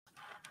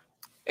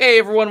Hey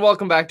everyone,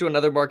 welcome back to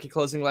another market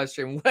closing live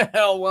stream.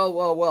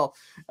 Well.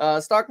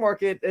 Stock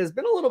market has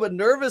been a little bit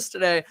nervous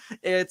today.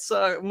 It's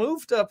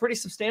moved pretty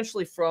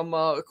substantially from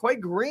quite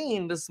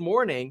green this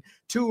morning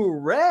to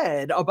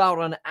red about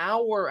an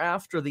hour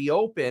after the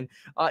open,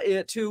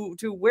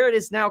 to where it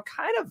is now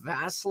kind of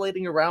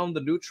vacillating around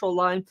the neutral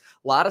line.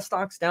 A lot of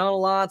stocks down a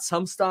lot,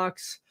 some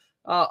stocks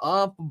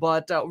up,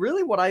 but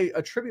really what I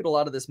attribute a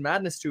lot of this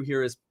madness to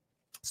here is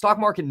stock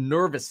market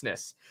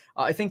nervousness.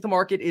 I think the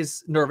market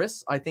is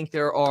nervous. I think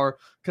there are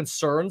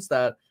concerns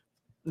that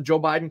Joe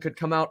Biden could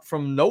come out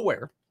from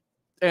nowhere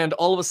and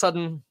all of a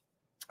sudden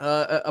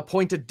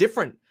appoint a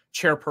different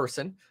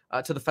chairperson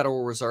to the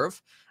Federal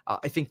Reserve.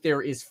 I think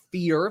there is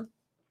fear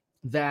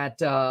that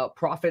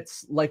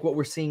profits like what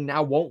we're seeing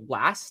now won't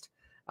last.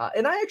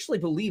 And I actually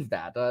believe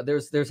that.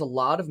 There's a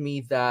lot of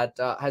me that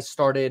has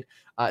started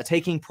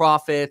taking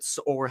profits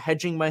or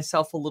hedging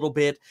myself a little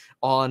bit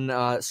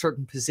on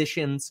certain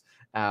positions,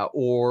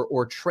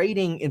 or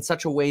trading in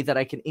such a way that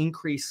I can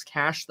increase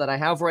cash that I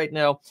have right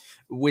now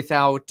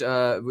without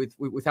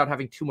without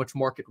having too much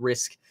market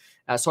risk.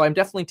 So I'm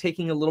definitely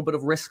taking a little bit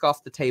of risk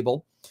off the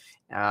table.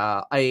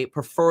 I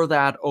prefer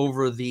that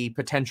over the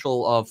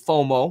potential of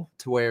FOMO,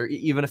 to where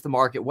even if the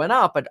market went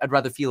up, I'd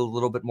rather feel a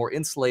little bit more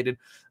insulated.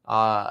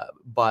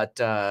 But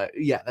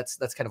yeah,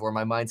 that's kind of where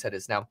my mindset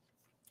is now.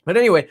 But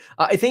anyway,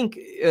 I think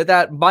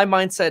that my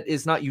mindset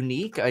is not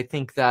unique. I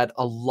think that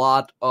a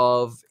lot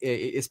of,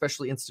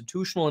 especially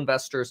institutional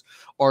investors,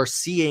 are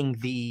seeing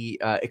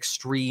the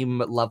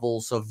extreme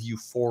levels of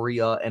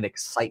euphoria and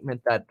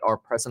excitement that are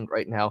present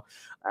right now,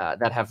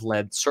 that have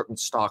led certain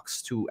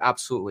stocks to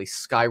absolutely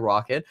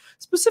skyrocket,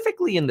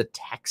 specifically in the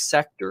tech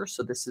sector.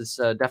 So this is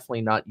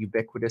definitely not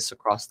ubiquitous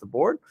across the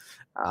board,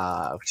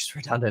 which is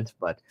redundant,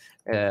 but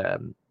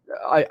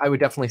I would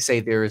definitely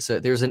say there's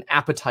an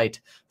appetite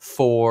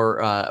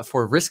for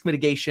risk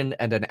mitigation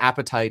and an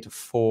appetite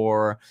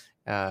for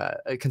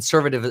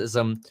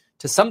conservatism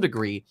to some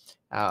degree,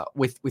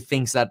 with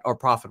things that are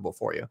profitable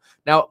for you.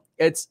 Now,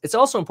 it's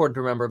also important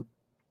to remember,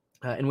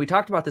 and we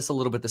talked about this a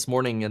little bit this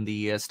morning in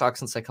the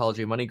Stocks and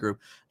Psychology of Money group,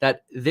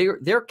 that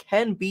there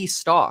can be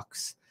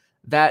stocks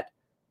that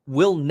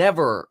will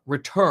never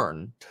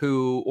return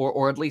to,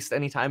 or at least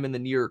anytime in the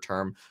near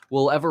term,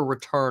 will ever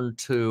return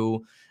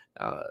to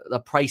the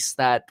price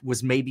that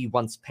was maybe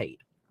once paid.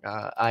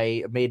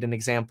 I made an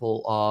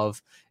example of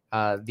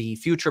the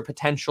future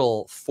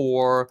potential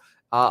for,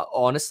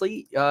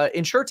 honestly,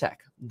 InsurTech,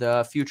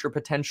 the future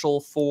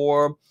potential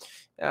for,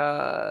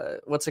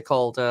 what's it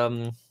called?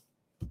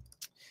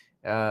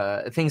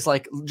 Things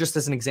like, just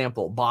as an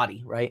example,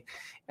 body, right?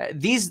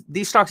 These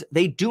stocks,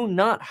 they do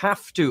not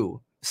have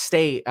to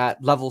stay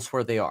at levels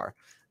where they are.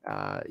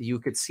 You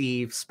could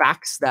see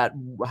SPACs that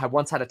have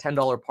once had a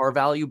 $10 par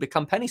value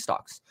become penny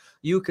stocks.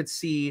 You could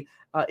see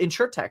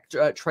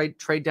InsurTech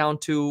trade down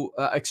to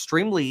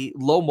extremely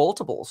low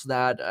multiples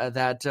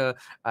that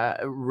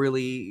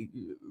really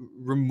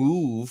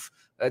remove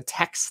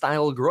tech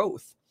style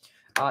growth.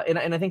 And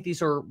I think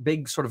these are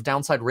big sort of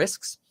downside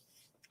risks.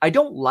 I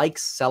don't like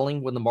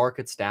selling when the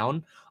market's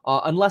down,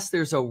 unless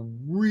there's a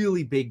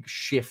really big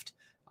shift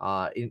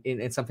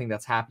in something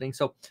that's happening.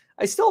 So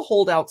I still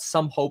hold out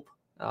some hope.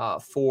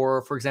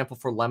 For example,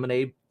 for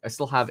Lemonade, I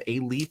still have a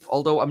leap,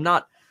 although I'm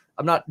not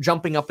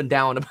jumping up and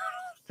down about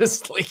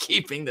just like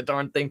keeping the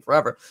darn thing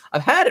forever.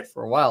 I've had it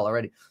for a while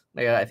already.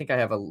 I think I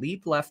have a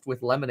leap left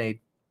with Lemonade,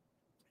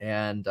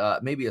 and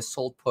maybe a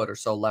sold put or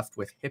so left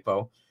with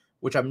Hippo,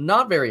 which I'm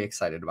not very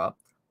excited about.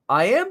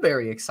 I am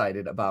very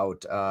excited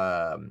about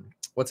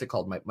what's it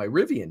called? My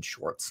Rivian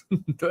shorts.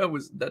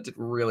 that did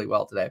really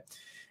well today.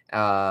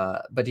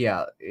 But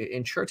yeah,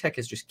 InsurTech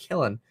is just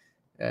killing,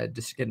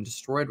 just getting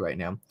destroyed right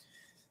now.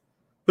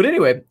 But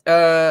anyway,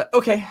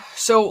 okay,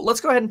 so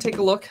let's go ahead and take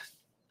a look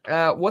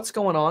at what's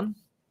going on.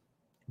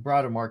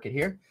 Broader market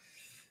here.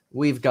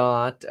 We've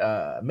got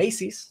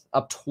Macy's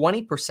up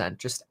 20%,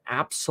 just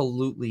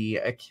absolutely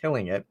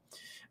killing it.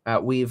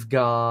 We've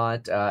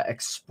got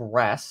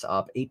Express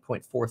up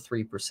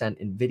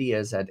 8.43%.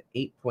 NVIDIA's at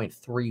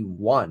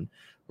 8.31.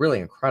 Really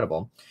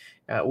incredible.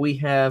 We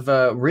have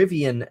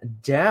Rivian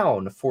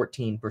down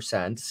 14%.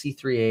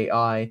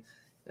 C3AI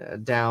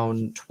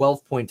down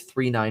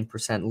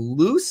 12.39%.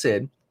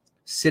 Lucid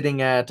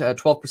sitting at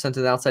 12% to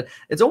the downside.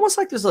 It's almost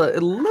like there's a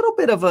little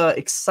bit of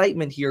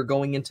excitement here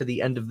going into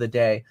the end of the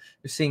day.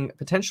 You're seeing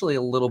potentially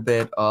a little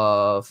bit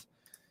of,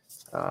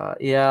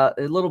 a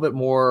little bit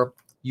more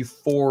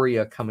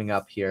euphoria coming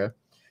up here.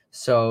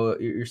 So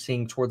you're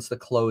seeing towards the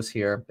close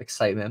here,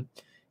 excitement.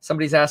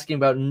 Somebody's asking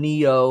about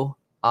NEO.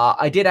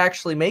 I did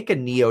actually make a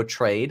NEO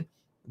trade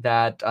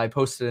that I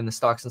posted in the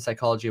Stocks and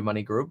Psychology of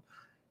Money group.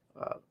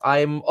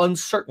 I'm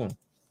uncertain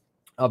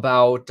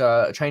about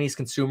Chinese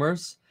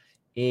consumers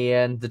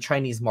and the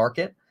Chinese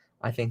market.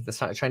 I think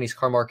the Chinese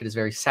car market is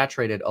very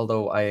saturated,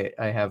 although I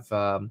have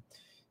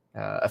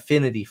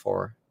affinity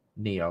for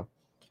NEO.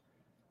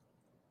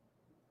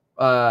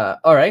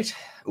 All right.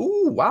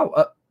 Ooh,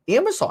 wow.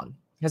 Amazon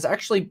has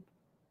actually,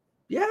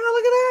 look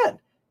at that.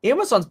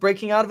 Amazon's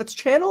breaking out of its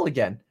channel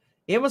again.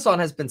 Amazon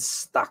has been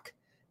stuck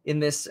in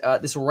this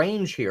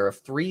range here of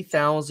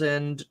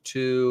 3,000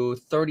 to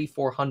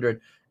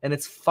 3,400, and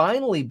it's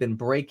finally been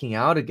breaking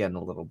out again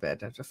a little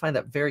bit. I find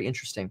that very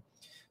interesting.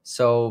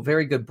 So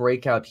very good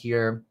breakout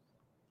here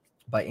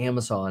by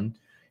Amazon.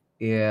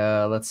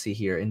 Yeah, let's see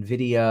here.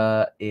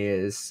 Nvidia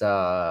is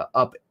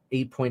up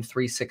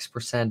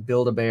 8.36%.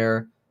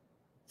 Build-A-Bear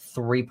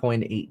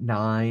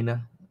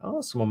 3.89.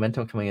 Oh, some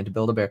momentum coming into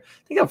Build-A-Bear.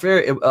 I think a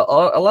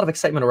lot of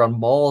excitement around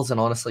malls and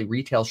honestly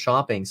retail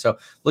shopping. So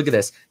look at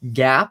this: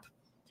 Gap,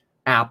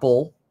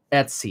 Apple,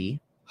 Etsy,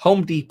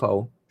 Home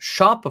Depot,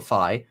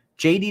 Shopify,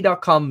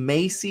 JD.com,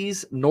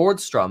 Macy's,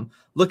 Nordstrom.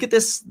 Look at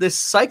this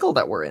cycle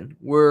that we're in.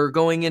 We're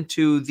going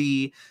into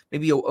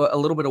maybe a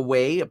little bit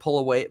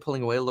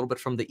pulling away a little bit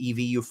from the EV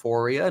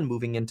euphoria and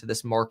moving into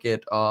this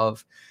market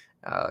of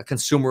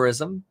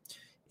consumerism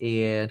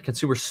and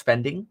consumer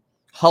spending,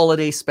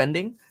 holiday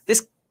spending.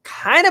 This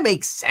kind of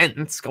makes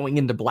sense going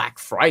into Black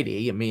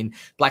Friday. I mean,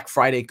 Black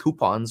Friday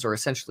coupons are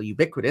essentially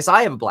ubiquitous.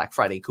 I have a Black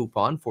Friday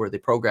coupon for the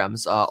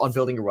programs on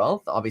Building Your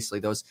Wealth. Obviously,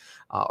 those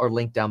are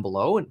linked down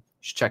below, and you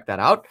should check that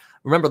out.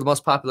 Remember, the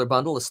most popular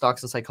bundle is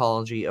Stocks and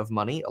Psychology of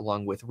Money,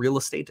 along with Real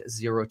Estate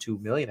 0 to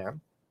Millionaire.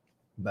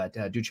 But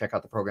do check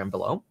out the program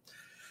below,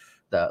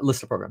 the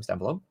list of programs down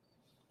below.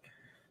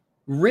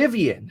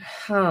 Rivian.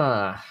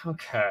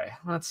 Okay,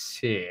 let's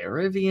see.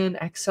 Rivian,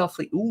 XL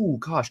Fleet. Ooh,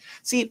 gosh.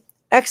 See,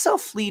 XL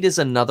Fleet is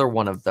another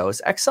one of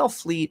those. XL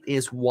Fleet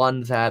is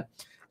one that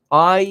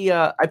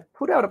I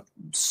put out a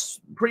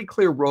pretty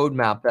clear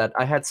roadmap that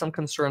I had some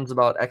concerns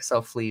about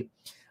XL Fleet.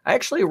 I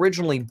actually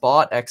originally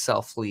bought XL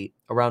Fleet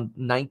around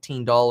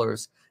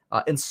 $19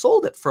 and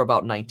sold it for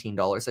about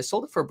 $19. I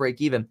sold it for a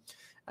break even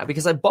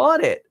because I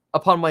bought it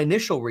upon my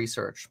initial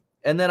research.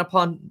 And then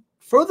upon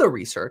further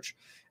research,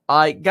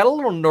 I got a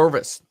little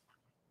nervous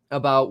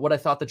about what I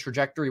thought the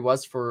trajectory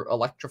was for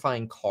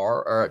electrifying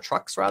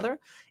trucks rather.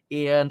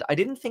 And I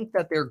didn't think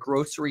that their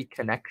grocery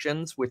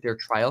connections with their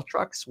trial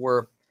trucks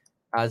were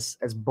as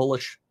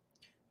bullish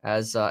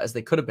as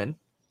they could have been,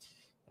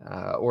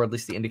 or at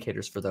least the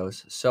indicators for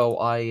those. So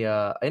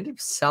I ended up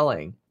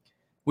selling,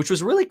 which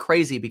was really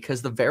crazy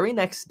because the very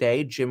next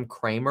day, Jim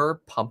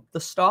Cramer pumped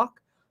the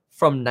stock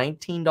from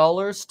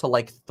 $19 to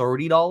like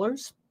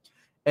 $30.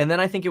 And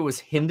then I think it was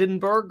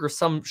Hindenburg or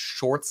some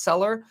short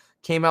seller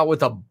came out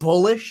with a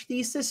bullish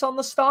thesis on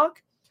the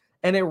stock,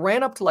 and it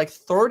ran up to like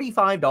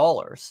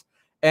 $35.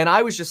 And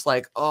I was just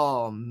like,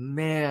 oh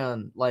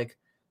man, like,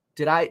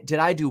 did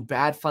I do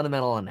bad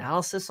fundamental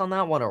analysis on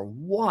that one or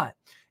what?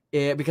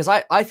 Because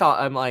I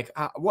thought, I'm like,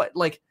 what,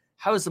 like,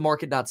 how is the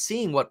market not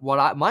seeing what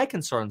my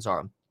concerns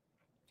are?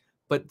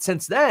 But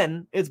since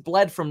then, it's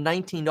bled from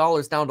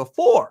 $19 down to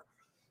 $4.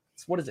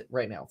 So what is it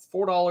right now?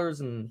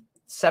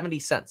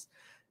 $4.70.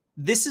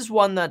 This is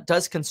one that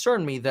does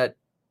concern me, that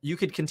you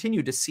could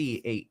continue to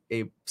see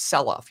a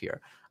sell-off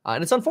here.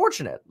 And it's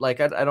unfortunate. Like,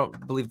 I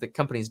don't believe that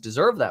companies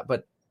deserve that,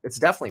 but it's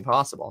definitely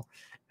possible.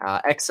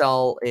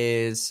 XL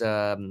is,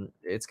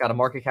 it's got a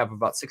market cap of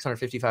about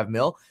 655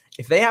 mil.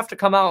 If they have to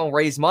come out and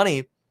raise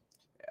money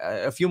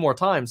a few more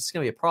times, it's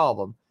going to be a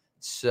problem.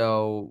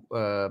 So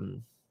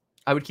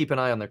I would keep an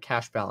eye on their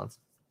cash balance,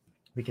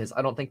 because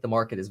I don't think the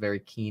market is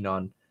very keen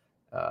on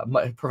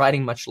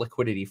providing much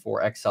liquidity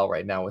for XL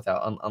right now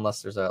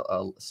unless there's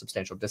a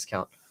substantial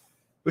discount,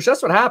 which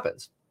that's what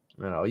happens.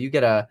 You know, you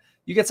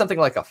get something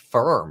like a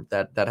firm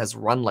that has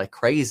run like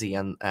crazy,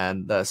 and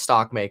the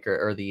stock maker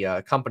or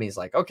the company's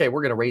like, okay,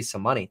 we're going to raise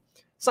some money.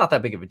 It's not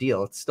that big of a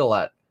deal. It's still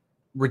at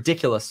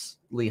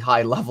ridiculously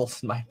high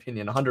levels, in my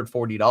opinion.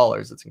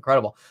 $140. It's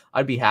incredible.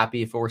 I'd be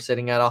happy if it were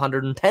sitting at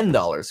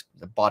 $110.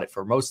 I bought it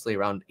for mostly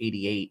around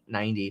 88,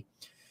 90.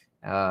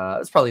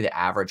 It's probably the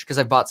average, because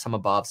I bought some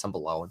above, some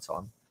below, and so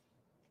on.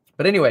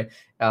 But anyway,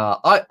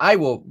 I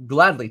will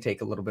gladly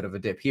take a little bit of a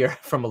dip here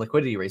from a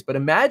liquidity raise. But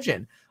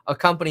imagine a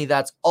company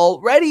that's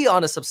already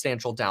on a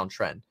substantial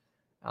downtrend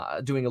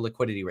doing a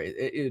liquidity raise.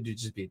 It would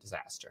just be a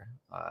disaster.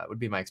 Would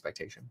be my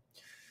expectation.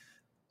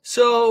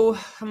 So,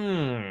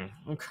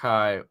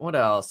 okay, what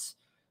else?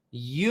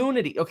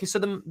 Unity. Okay, so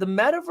the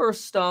metaverse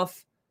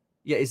stuff.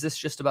 Yeah, is this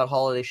just about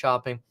holiday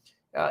shopping?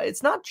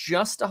 It's not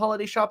just a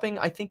holiday shopping.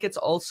 I think it's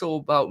also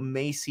about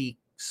Macy's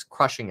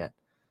crushing it.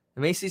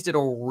 Macy's did a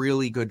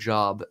really good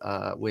job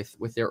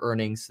with their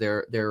earnings,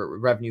 their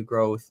revenue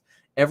growth.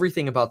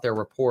 Everything about their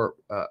report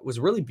was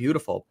really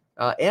beautiful.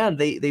 And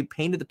they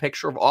painted the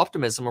picture of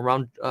optimism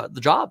around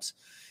the jobs,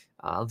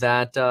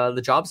 that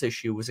the jobs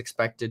issue was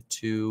expected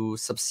to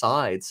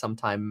subside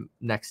sometime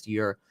next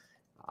year.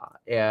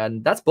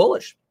 And that's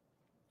bullish.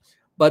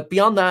 But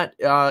beyond that,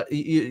 so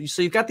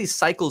you've got these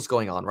cycles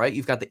going on, right?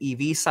 You've got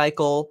the EV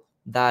cycle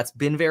that's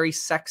been very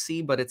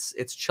sexy, but it's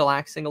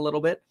chillaxing a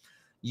little bit.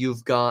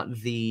 You've got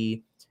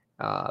the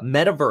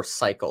metaverse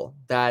cycle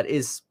that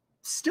is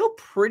still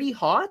pretty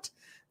hot.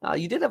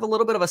 You did have a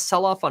little bit of a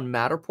sell-off on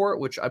Matterport,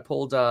 which I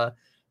pulled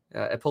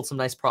some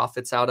nice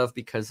profits out of,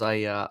 because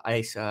I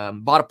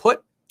bought a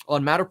put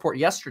on Matterport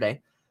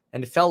yesterday,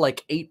 and it fell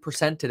like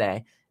 8%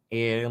 today,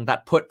 and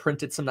that put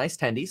printed some nice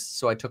tendies,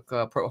 so I took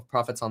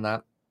profits on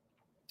that.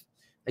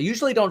 I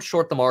usually don't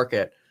short the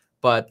market,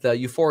 but the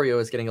euphoria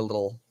is getting a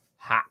little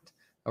hot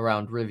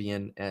around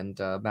Rivian and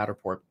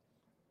Matterport.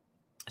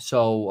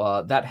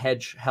 So that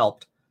hedge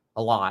helped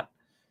a lot.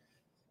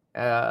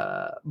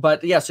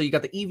 But yeah, so you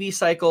got the EV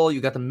cycle,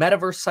 you got the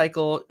metaverse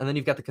cycle, and then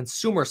you've got the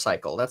consumer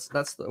cycle. That's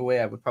the way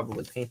I would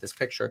probably paint this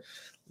picture.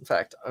 In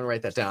fact, I'll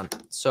write that down.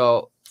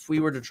 So if we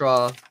were to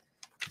draw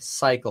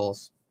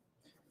cycles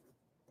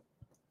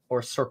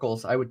or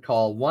circles, I would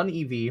call one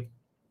EV,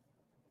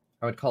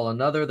 I would call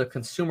another the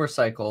consumer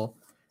cycle,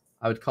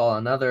 I would call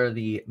another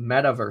the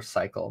metaverse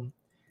cycle.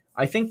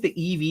 I think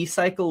the EV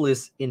cycle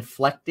is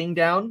inflecting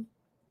down.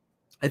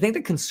 I think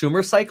the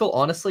consumer cycle,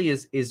 honestly,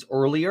 is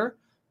earlier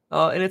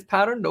in its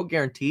pattern. No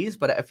guarantees,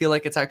 but I feel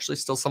like it's actually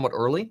still somewhat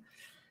early.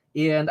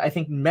 And I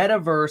think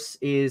metaverse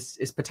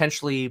is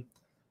potentially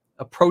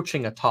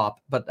approaching a top,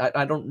 but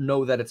I don't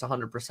know that it's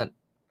 100%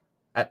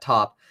 at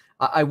top.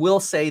 I will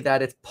say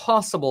that it's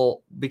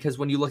possible because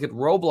when you look at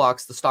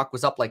Roblox, the stock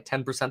was up like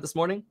 10% this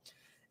morning.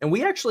 And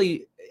we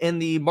actually, in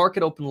the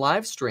Market Open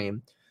live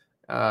stream,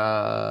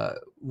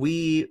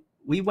 we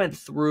went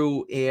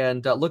through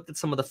and looked at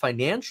some of the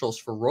financials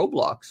for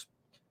Roblox.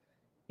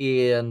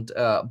 And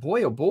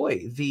boy, oh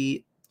boy,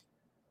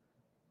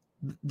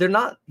 they're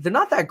not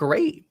that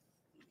great.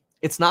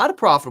 It's not a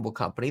profitable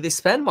company. They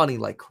spend money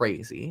like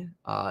crazy.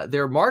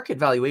 Their market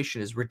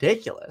valuation is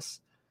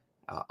ridiculous.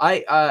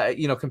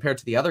 Compared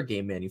to the other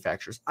game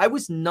manufacturers, I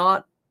was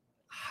not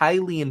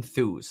highly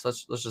enthused.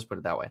 Let's just put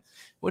it that way,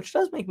 which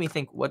does make me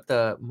think what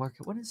the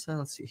market. What is?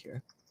 Let's see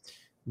here.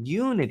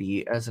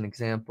 Unity, as an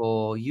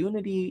example,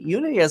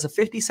 Unity has a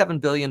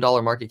 $57 billion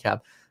market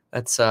cap.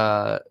 That's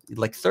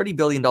like $30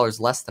 billion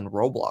less than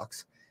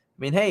Roblox.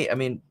 Maybe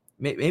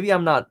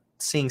I'm not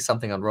seeing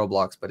something on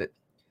Roblox, but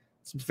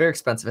it's very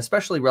expensive,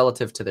 especially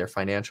relative to their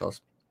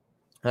financials.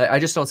 I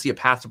just don't see a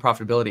path to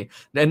profitability,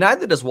 and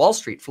neither does Wall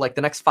Street for like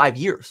the next 5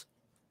 years.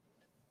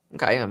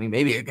 Okay,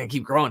 maybe it can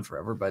keep growing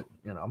forever, but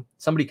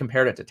somebody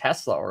compared it to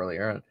Tesla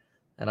earlier,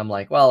 and I'm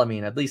like, well,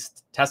 at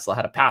least Tesla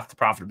had a path to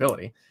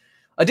profitability.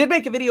 I did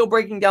make a video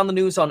breaking down the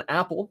news on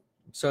Apple,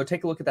 so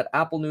take a look at that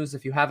Apple news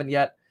if you haven't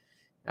yet.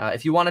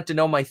 If you wanted to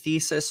know my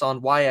thesis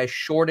on why I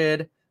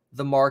shorted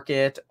the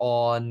market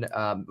on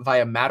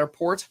via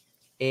Matterport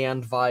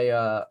and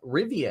via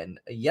Rivian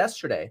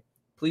yesterday,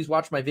 please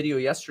watch my video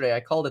yesterday. I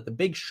called it the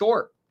Big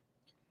Short.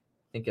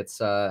 I think it's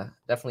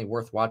definitely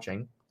worth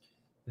watching.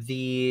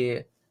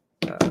 The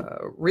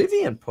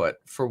Rivian put,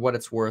 for what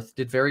it's worth,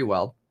 did very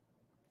well.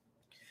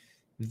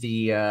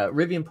 The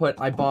Rivian put,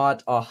 I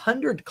bought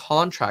 100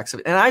 contracts,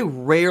 and I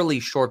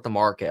rarely short the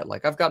market.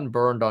 Like, I've gotten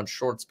burned on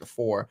shorts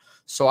before,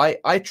 so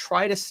I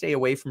try to stay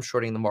away from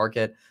shorting the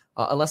market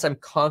unless I'm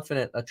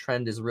confident a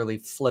trend is really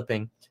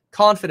flipping.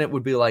 Confident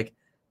would be like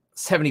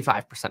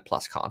 75%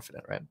 plus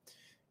confident, right?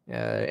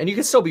 And you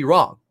can still be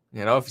wrong.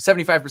 If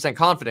 75%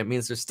 confident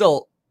means there's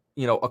still,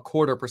 a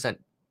quarter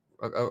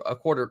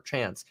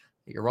chance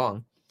that you're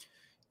wrong.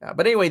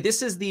 But anyway,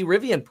 this is the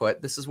Rivian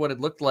put. This is what it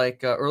looked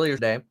like earlier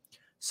today.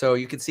 So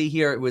you can see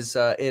here,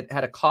 it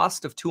had a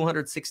cost of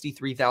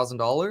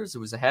 $263,000. It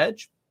was a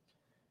hedge.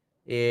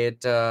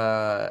 It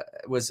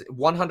was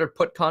 100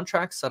 put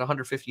contracts at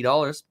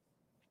 $150.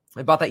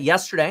 I bought that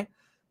yesterday.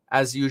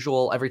 As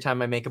usual, every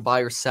time I make a buy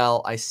or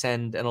sell, I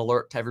send an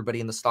alert to everybody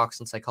in the Stocks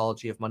and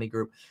Psychology of Money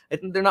group.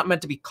 They're not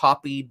meant to be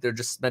copied. They're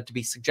just meant to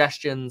be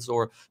suggestions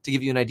or to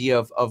give you an idea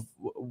of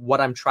what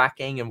I'm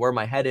tracking and where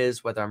my head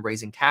is, whether I'm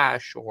raising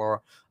cash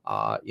or,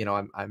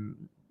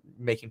 I'm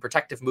making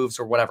protective moves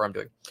or whatever I'm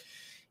doing.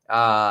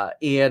 The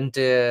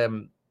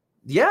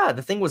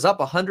thing was up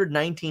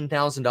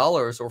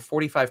 $119,000 or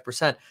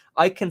 45%.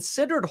 I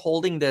considered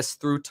holding this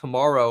through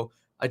tomorrow.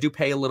 I do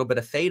pay a little bit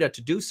of theta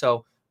to do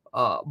so.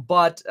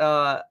 But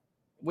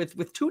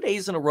with 2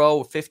 days in a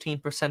row,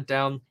 15%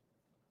 down,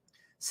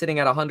 sitting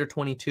at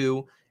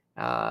 122,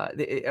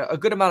 a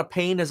good amount of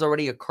pain has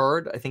already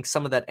occurred. I think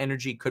some of that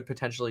energy could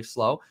potentially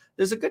slow.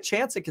 There's a good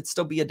chance it could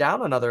still be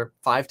down another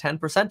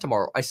 5-10%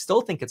 tomorrow. I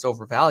still think it's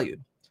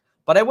overvalued,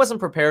 but I wasn't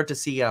prepared to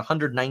see a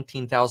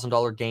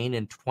 $119,000 gain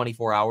in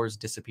 24 hours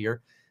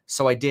disappear.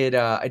 So I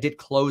did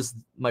close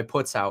my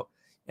puts out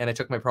and I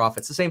took my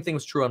profits. The same thing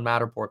was true on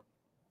Matterport.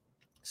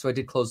 So I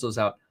did close those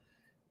out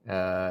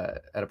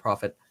at a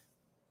profit,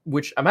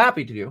 which I'm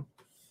happy to do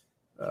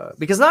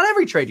because not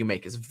every trade you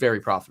make is very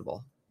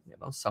profitable.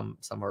 Some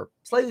are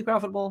slightly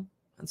profitable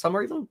and some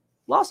are even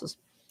losses.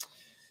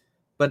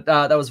 But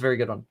that was a very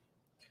good one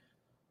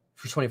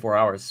for 24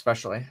 hours,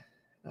 especially.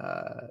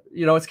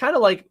 It's kind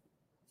of like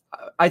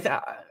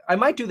I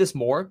might do this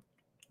more,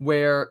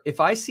 where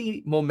if I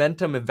see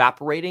momentum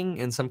evaporating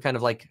in some kind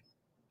of like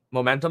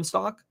momentum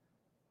stock,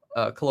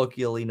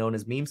 colloquially known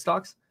as meme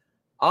stocks,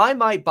 I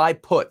might buy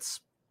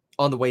puts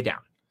on the way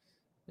down.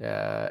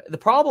 The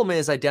problem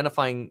is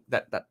identifying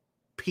that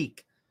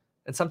peak,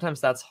 and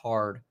sometimes that's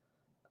hard,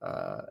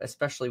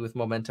 especially with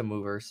momentum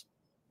movers,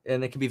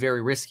 and it can be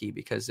very risky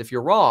because if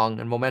you're wrong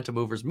and momentum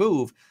movers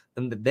move,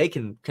 then they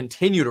can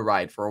continue to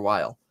ride for a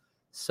while.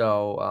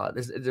 So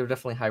they're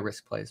definitely high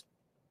risk plays.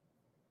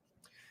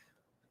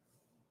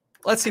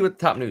 Let's see what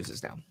the top news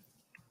is now.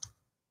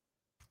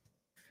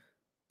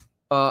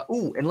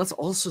 And let's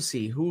also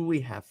see who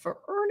we have for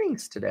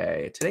earnings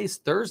today. Today's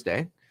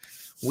Thursday.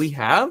 We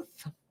have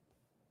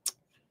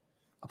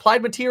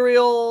Applied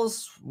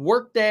Materials,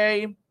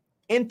 Workday,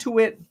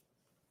 Intuit,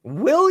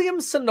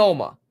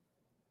 Williams-Sonoma.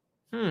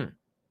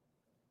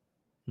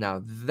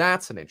 Now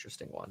that's an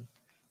interesting one.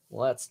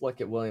 Let's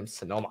look at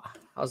Williams-Sonoma.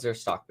 How's their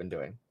stock been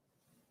doing?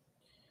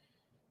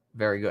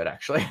 Very good,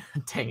 actually.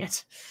 Dang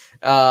it.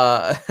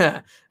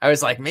 I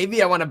was like,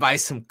 maybe I want to buy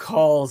some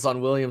calls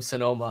on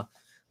Williams-Sonoma,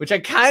 which I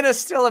kind of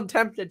still am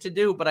tempted to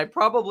do, but I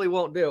probably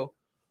won't do.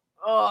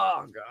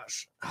 Oh,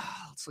 gosh.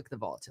 Let's look at the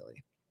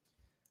volatility.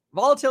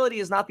 Volatility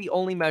is not the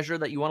only measure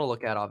that you want to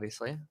look at,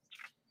 obviously.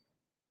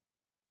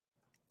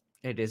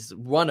 It is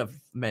one of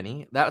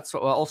many. That's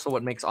also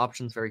what makes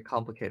options very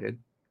complicated.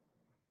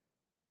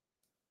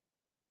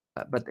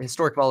 But the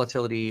historic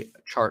volatility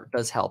chart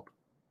does help,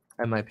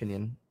 in my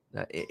opinion,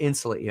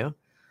 insulate you.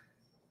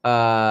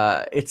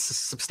 It's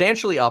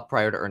substantially up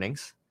prior to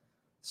earnings,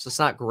 so it's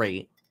not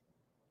great.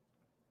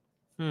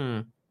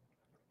 I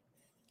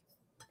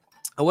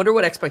wonder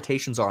what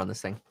expectations are on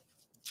this thing.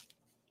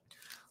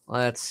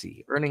 Let's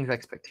see. Earnings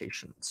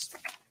expectations.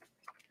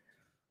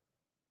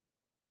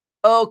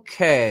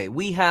 Okay,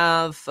 we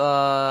have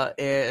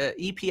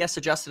EPS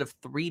adjusted of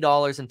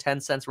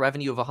 $3.10,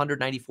 revenue of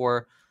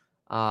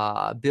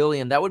 $194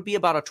 billion. That would be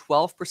about a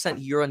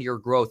 12% year-on-year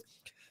growth.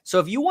 So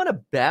if you want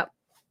to bet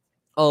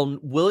on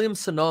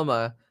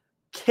Williams-Sonoma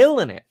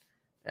killing it,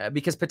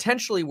 because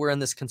potentially we're in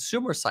this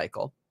consumer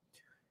cycle,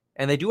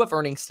 and they do have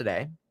earnings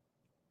today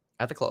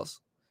at the close.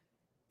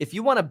 If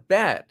you want to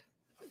bet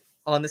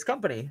on this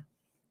company,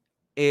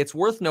 it's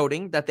worth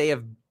noting that they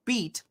have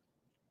beat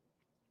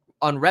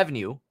on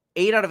revenue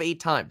 8 out of 8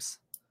 times.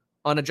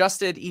 On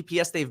adjusted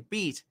EPS, they've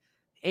beat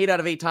 8 out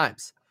of 8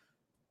 times.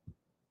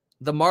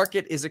 The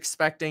market is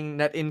expecting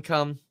net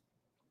income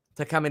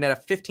to come in at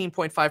a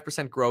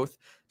 15.5% growth,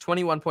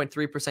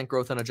 21.3%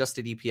 growth on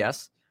adjusted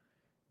EPS.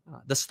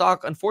 The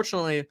stock,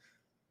 unfortunately,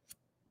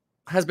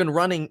 has been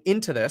running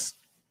into this,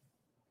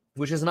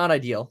 which is not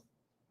ideal.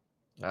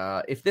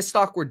 If this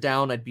stock were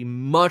down, I'd be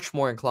much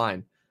more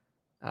inclined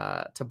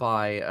to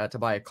buy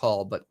a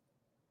call, but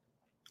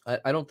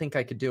I don't think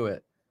I could do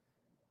it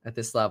at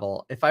this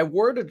level. If I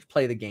were to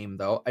play the game,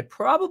 though, I'd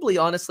probably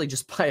honestly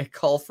just buy a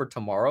call for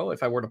tomorrow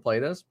if I were to play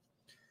this.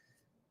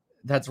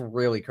 That's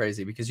really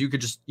crazy because you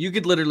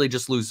could literally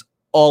just lose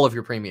all of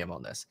your premium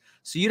on this.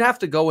 So you'd have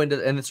to go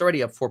into, and it's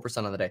already up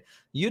 4% on the day.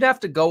 You'd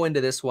have to go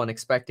into this one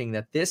expecting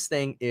that this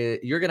thing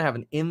you're going to have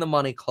an in the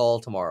money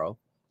call tomorrow.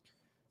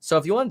 So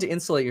if you wanted to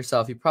insulate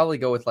yourself, you probably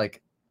go with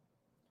like,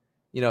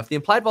 if the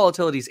implied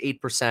volatility is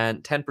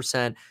 8%,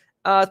 10%,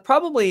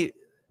 probably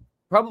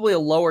a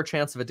lower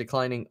chance of it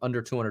declining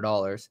under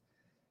 $200.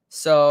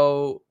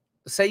 So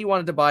say you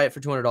wanted to buy it for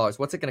 $200.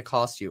 What's it going to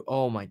cost you?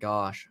 Oh my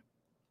gosh.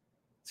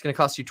 It's going to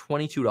cost you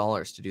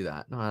 $22 to do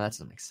that. No, that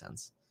doesn't make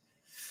sense.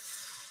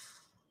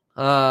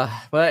 But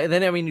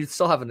then, you'd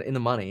still have it in the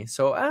money.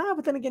 So,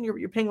 but then again,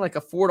 you're paying like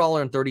a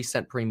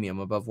 $4.30 premium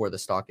above where the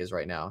stock is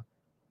right now.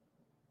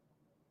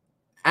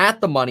 At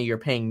the money, you're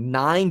paying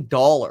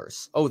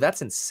 $9. Oh,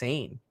 that's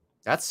insane.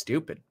 That's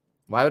stupid.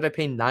 Why would I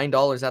pay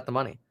 $9 at the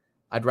money?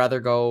 I'd rather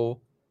go,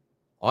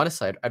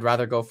 honestly, I'd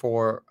rather go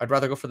for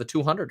the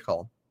 200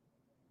 call.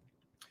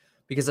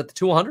 Because at the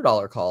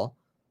 $200 call,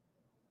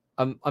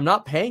 I'm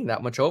not paying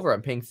that much over.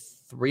 I'm paying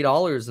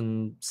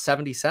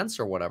 $3.70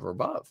 or whatever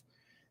above.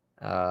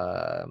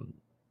 But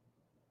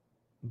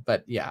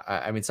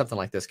yeah, something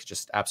like this could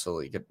just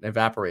absolutely get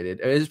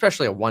evaporated,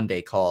 especially a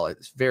one-day call.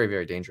 It's very,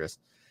 very dangerous.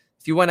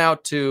 If you went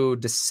out to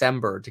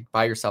December to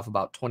buy yourself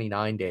about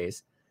 29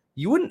 days,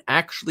 you wouldn't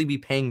actually be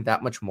paying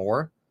that much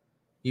more.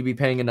 You'd be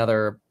paying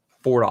another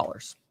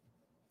 $4.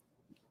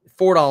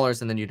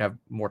 $4, and then you'd have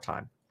more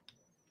time.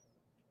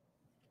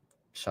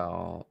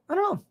 So, I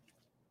don't know.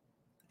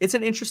 It's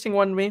an interesting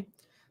one to me.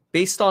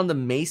 Based on the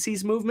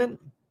Macy's movement,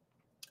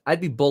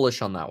 I'd be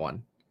bullish on that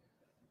one.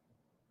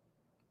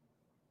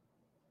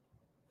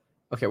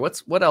 Okay,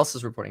 what else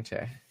is reporting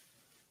today?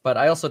 But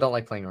I also don't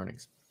like playing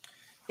earnings.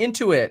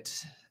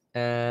 Intuit,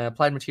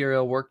 Applied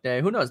Material,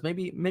 Workday. Who knows?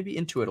 Maybe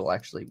Intuit will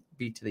actually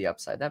be to the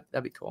upside.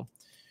 That'd be cool.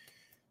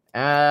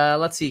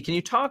 Let's see. Can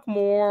you talk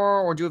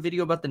more or do a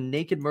video about the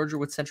naked merger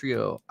with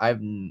Centrio? I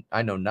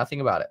know nothing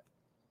about it.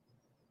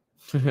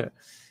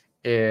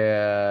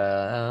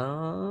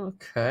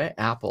 Okay.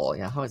 Apple.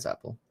 Yeah, how is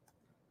Apple?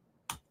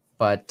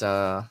 But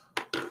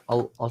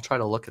I'll try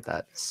to look at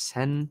that.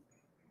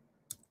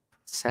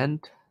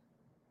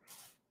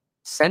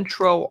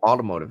 Centro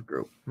Automotive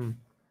Group.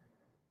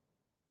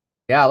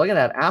 Yeah, look at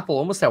that. Apple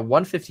almost at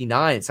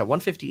 159. It's at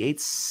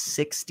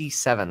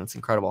 158.67. That's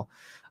incredible.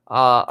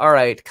 All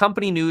right.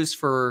 Company news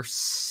for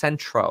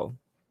Centro.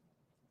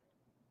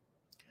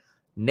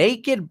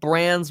 Naked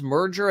Brands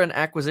merger and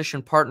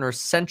acquisition partner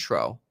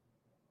Centro.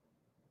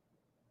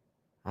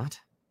 What?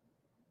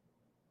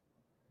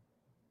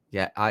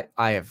 Yeah,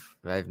 I have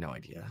no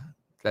idea.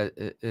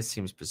 It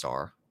seems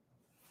bizarre.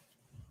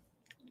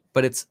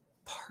 But it's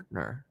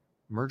partner.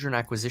 Merger and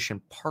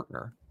acquisition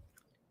partner.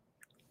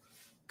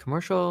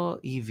 Commercial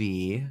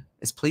EV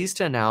is pleased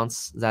to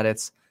announce that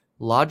its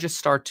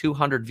Logistar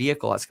 200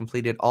 vehicle has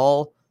completed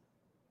all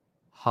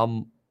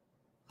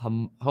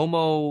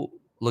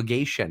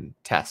homologation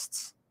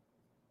tests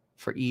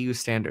for EU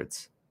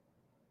standards.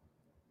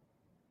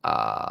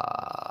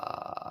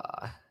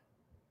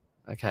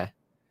 Okay.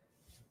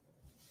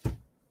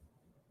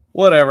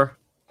 Whatever.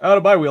 Out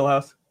of my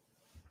wheelhouse.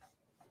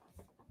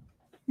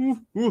 All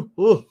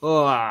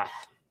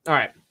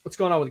right. What's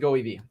going on with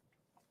GoEV?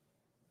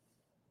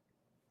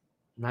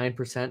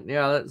 9%.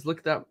 Yeah, let's look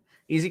at that.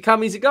 Easy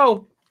come, easy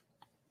go.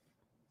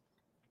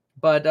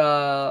 But,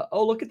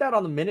 oh, look at that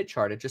on the minute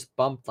chart. It just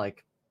bumped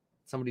like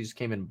somebody just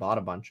came in and bought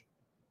a bunch.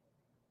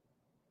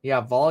 Yeah,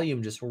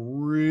 volume just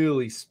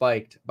really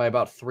spiked by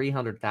about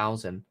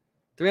 300,000.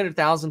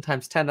 300,000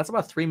 times 10. That's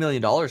about $3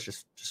 million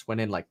just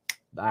went in like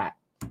that.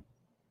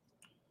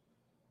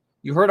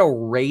 You heard a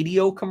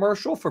radio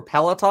commercial for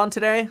Peloton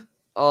today?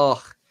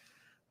 Ugh.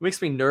 It makes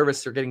me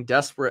nervous. They're getting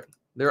desperate.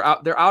 They're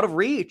out of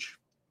reach.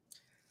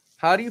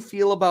 How do you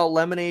feel about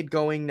Lemonade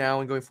going now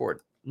and going forward?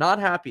 Not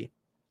happy.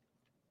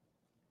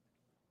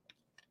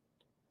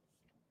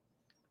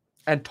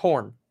 And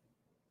torn.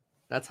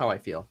 That's how I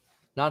feel.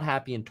 Not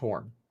happy and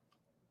torn.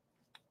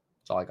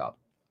 That's all I got.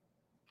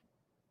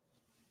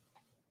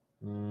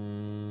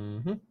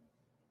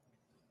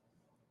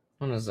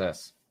 What is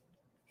this?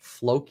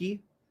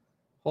 Floki?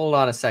 Hold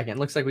on a second.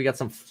 Looks like we got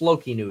some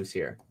Floki news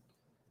here.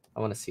 I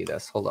want to see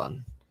this. Hold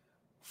on.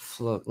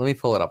 Let me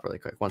pull it up really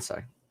quick. One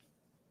sec.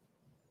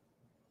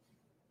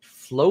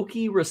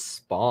 Floki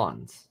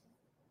responds.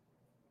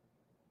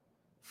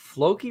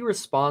 Floki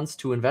responds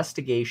to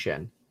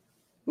investigation.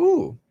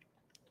 Ooh.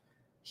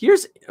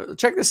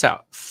 Check this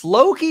out.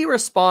 Floki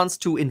responds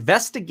to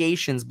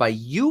investigations by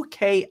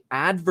UK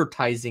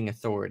Advertising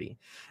Authority.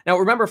 Now,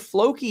 remember,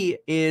 Floki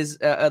is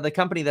the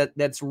company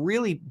that's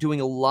really doing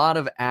a lot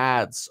of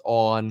ads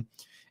on,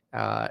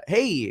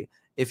 hey,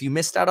 if you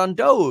missed out on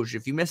Doge,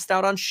 if you missed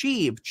out on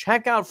Sheeb,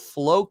 check out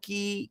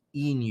Floki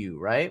Inu,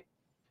 right?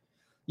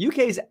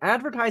 UK's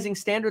Advertising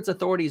Standards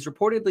Authority is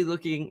reportedly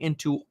looking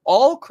into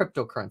all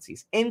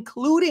cryptocurrencies,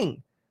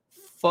 including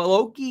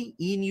Floki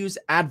Inu's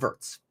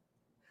adverts.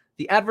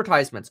 The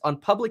advertisements on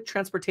public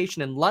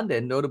transportation in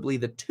London, notably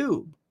the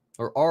Tube,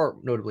 or are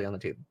notably on the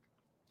Tube.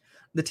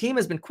 The team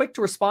has been quick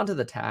to respond to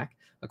the attack.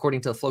 According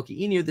to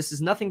Floki Inu, this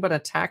is nothing but an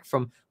attack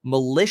from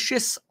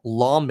malicious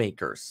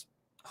lawmakers.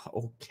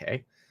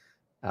 Okay.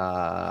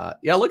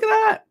 Yeah, look at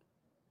that.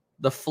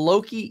 The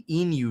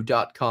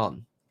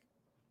FlokiInu.com.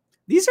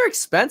 These are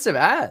expensive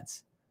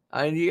ads.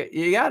 I mean,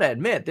 you got to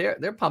admit,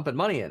 they're pumping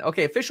money in.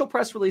 Okay, official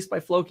press release by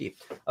Floki.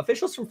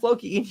 Officials from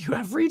Floki Inu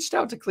have reached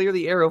out to clear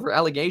the air over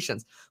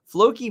allegations.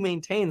 Floki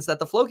maintains that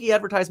the Floki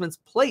advertisements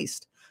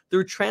placed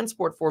through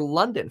Transport for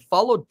London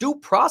followed due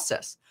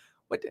process.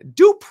 What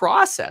due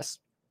process?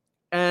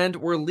 And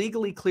were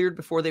legally cleared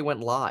before they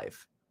went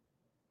live.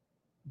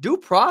 Due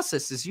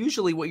process is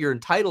usually what you're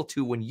entitled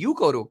to when you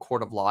go to a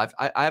court of law.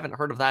 I haven't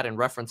heard of that in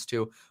reference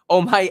to,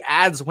 oh, my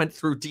ads went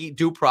through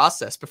due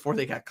process before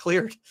they got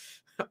cleared.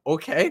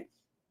 Okay.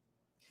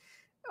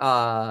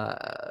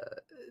 The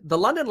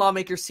London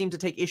lawmakers seem to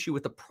take issue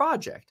with the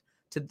project.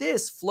 To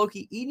this,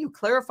 Floki Inu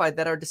clarified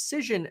that our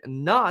decision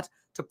not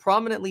to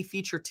prominently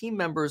feature team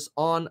members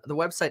on the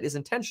website is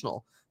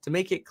intentional, to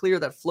make it clear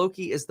that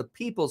Floki is the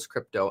people's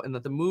crypto and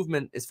that the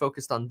movement is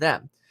focused on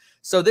them.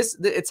 So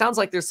it sounds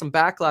like there's some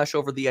backlash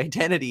over the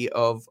identity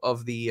of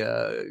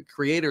the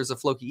creators of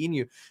Floki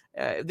Inu.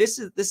 This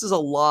is a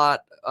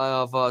lot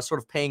of sort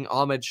of paying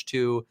homage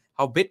to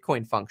how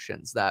Bitcoin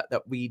functions, that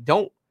we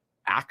don't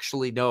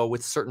actually know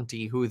with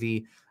certainty who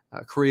the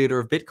creator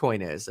of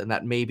Bitcoin is, and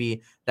that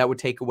maybe that would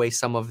take away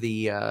some of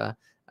the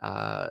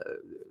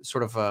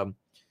sort of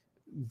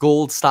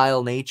gold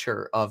style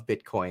nature of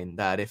Bitcoin,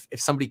 that if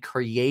somebody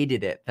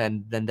created it,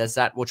 then does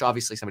that, which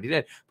obviously somebody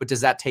did, but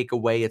does that take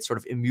away its sort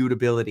of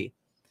immutability?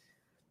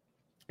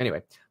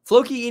 Anyway,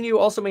 Floki Inu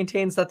also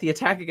maintains that the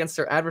attack against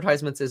their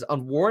advertisements is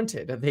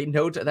unwarranted. They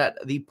note that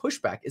the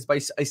pushback is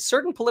by a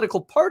certain political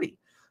party,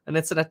 and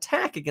it's an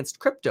attack against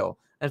crypto,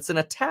 and it's an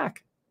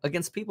attack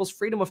against people's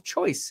freedom of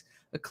choice,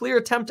 a clear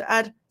attempt to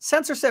add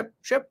censorship.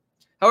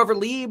 However,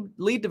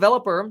 lead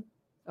developer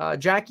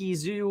Jackie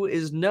Zhu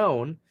is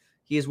known.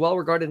 He is well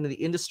regarded in the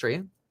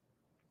industry.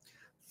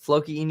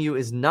 Floki Inu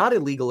is not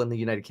illegal in the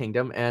United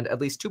Kingdom, and at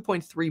least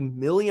 2.3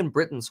 million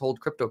Britons hold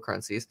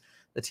cryptocurrencies.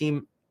 The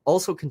team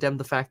also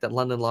condemned the fact that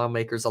London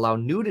lawmakers allow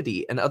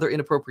nudity and other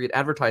inappropriate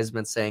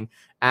advertisements, saying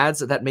ads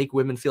that make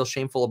women feel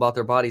shameful about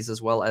their bodies,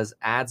 as well as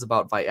ads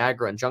about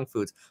Viagra and junk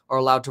foods, are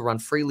allowed to run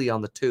freely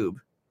on the Tube.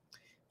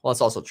 Well,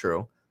 that's also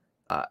true.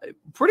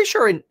 Pretty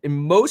sure in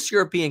most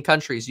European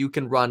countries, you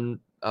can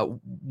run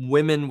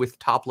women with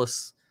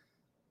topless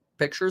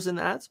pictures in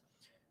ads.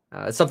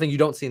 It's something you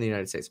don't see in the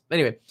United States.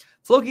 Anyway,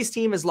 Floki's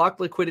team has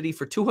locked liquidity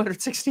for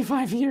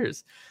 265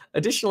 years.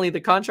 Additionally, the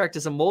contract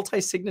is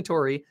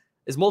multi-signatory,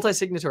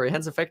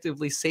 hence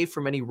effectively safe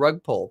from any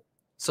rug pull,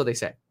 so they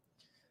say.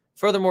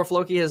 Furthermore,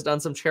 Floki has done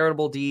some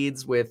charitable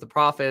deeds with the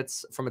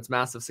profits from its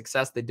massive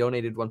success. They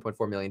donated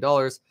 $1.4 million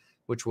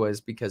which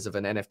was because of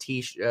an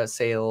NFT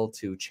sale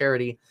to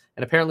charity.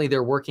 And apparently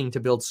they're working to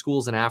build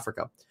schools in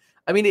Africa.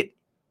 I mean,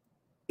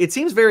 it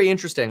seems very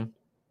interesting.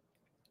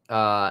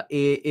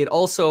 It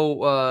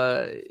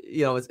also,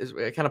 is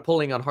kind of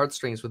pulling on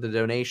heartstrings with the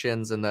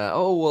donations and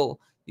we'll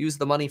use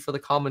the money for the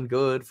common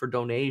good for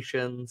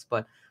donations.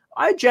 But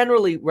I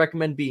generally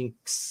recommend being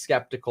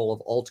skeptical of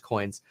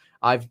altcoins.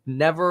 I've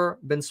never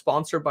been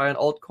sponsored by an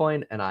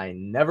altcoin, and I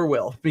never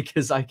will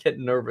because I get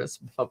nervous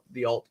about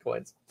the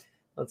altcoins.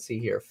 Let's see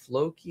here.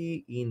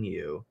 Floki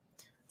Inu.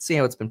 Let's see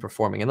how it's been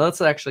performing. And let's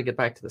actually get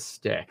back to the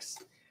sticks.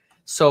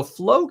 So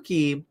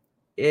Floki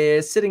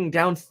is sitting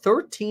down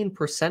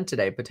 13%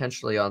 today,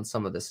 potentially on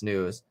some of this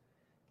news.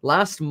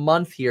 Last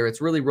month here,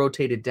 it's really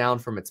rotated down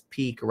from its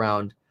peak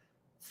around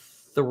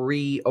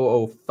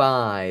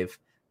 3,005.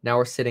 Now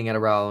we're sitting at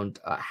around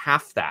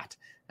half that,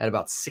 at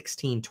about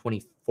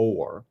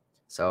 1624.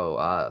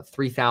 So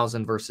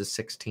 3,000 versus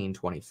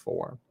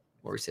 1624,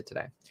 where we sit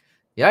today.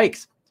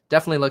 Yikes.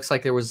 Definitely looks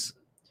like there was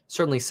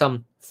certainly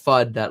some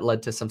FUD that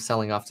led to some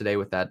selling off today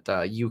with that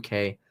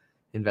UK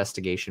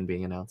investigation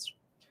being announced.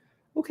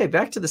 Okay,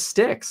 back to the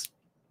sticks.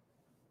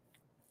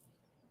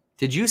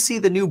 Did you see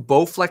the new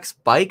Bowflex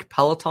bike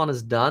Peloton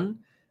has done?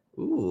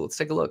 Ooh, let's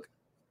take a look.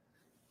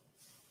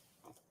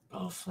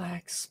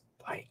 Bowflex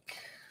bike.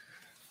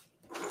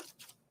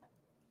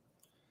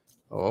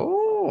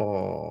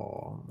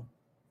 Oh.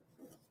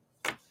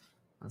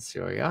 Let's see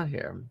what we got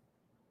here.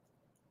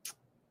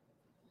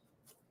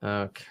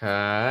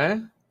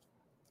 Okay.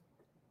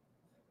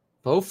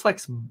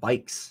 Bowflex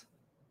bikes.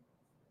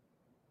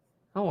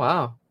 Oh,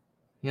 wow.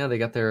 Yeah, they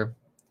got their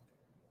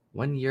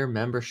 1-year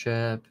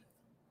membership.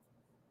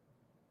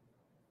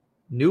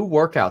 New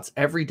workouts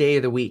every day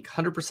of the week.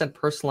 100%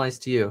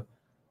 personalized to you.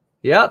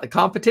 Yeah, the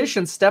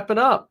competition's stepping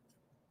up.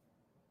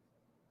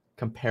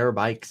 Compare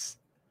bikes.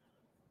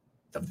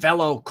 The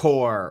Velo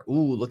Core.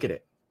 Ooh, look at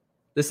it.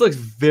 This looks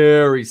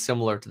very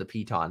similar to the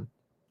Piton.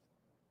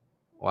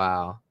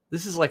 Wow.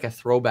 This is like a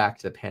throwback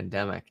to the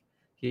pandemic.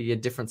 You get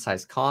a different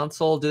size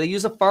console. Do they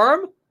use a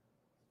firm?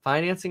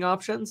 Financing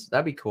options?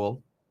 That'd be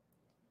cool.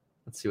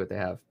 Let's see what they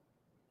have.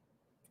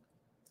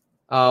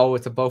 Oh,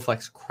 it's a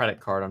Bowflex credit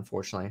card,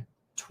 unfortunately.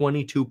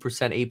 22%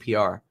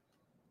 APR.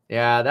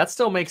 Yeah, that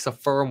still makes a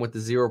firm with the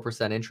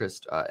 0%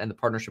 interest and the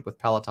partnership with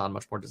Peloton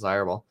much more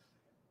desirable.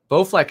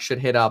 Bowflex should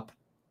hit up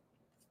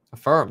a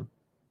firm.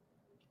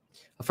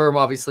 A firm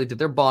obviously did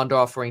their bond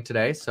offering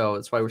today, so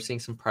that's why we're seeing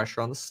some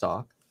pressure on the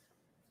stock.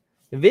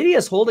 NVIDIA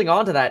is holding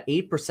on to that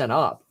 8%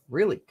 up.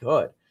 Really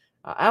good.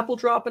 Apple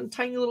dropping a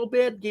tiny little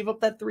bit, gave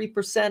up that 3%.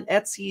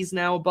 Etsy's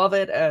now above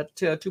it at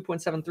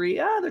 2.73.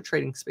 Yeah, they're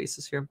trading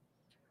spaces here.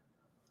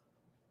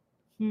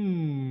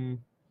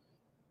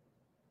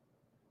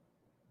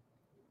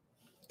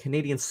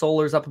 Canadian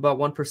Solar's up about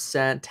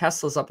 1%.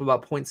 Tesla's up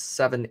about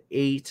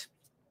 0.78.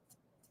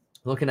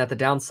 Looking at the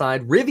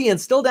downside, Rivian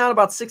still down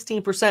about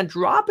 16%,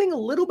 dropping a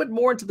little bit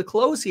more into the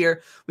close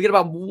here. We get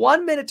about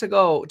 1 minute to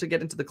go to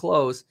get into the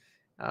close.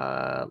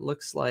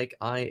 Looks like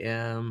I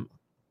am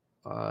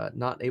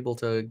not able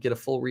to get a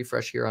full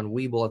refresh here on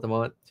Webull at the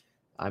moment.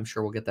 I'm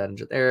sure we'll get that in.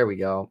 There we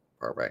go.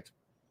 Perfect.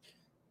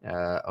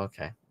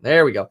 Okay,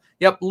 there we go.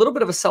 Yep, a little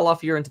bit of a sell-off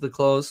here into the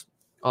close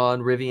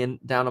on Rivian,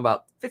 down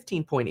about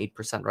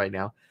 15.8% right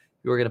now.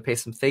 You are going to pay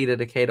some theta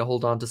decay to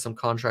hold on to some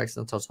contracts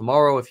until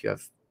tomorrow if you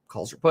have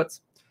calls or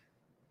puts.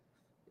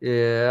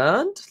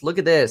 And look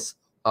at this.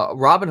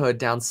 Robinhood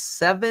down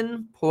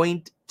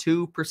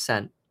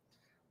 7.2%.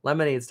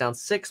 Lemonade's down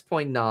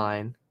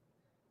 6.9%.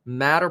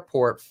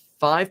 Matterport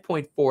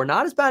 5.4%.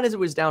 Not as bad as it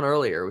was down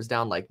earlier. It was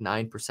down like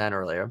 9%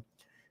 earlier.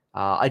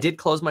 I did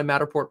close my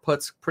Matterport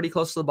puts pretty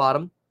close to the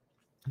bottom.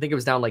 I think it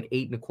was down like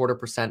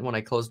 8.25% when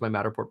I closed my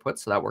Matterport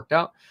puts, so that worked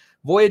out.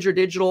 Voyager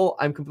Digital,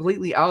 I'm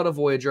completely out of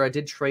Voyager. I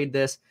did trade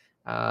this.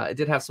 I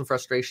did have some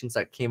frustrations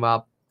that came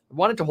up. I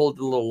wanted to hold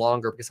it a little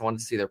longer because I wanted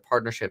to see their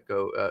partnership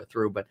go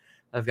through, but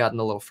I've gotten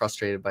a little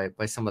frustrated by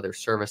some of their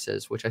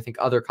services, which I think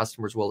other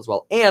customers will as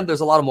well. And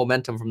there's a lot of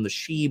momentum from the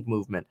SHIB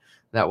movement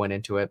that went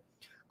into it.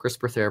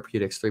 CRISPR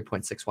Therapeutics,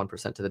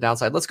 3.61% to the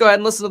downside. Let's go ahead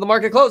and listen to the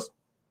market close.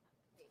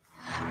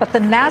 But the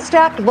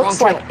NASDAQ looks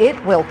like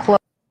it will close.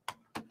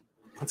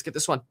 Let's get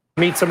this one.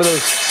 Meet some of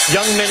those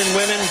young men and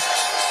women,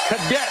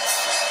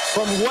 cadets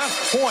from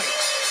West Point.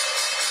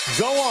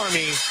 Go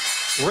Army,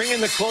 ringing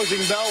the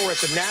closing bell. We're at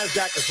the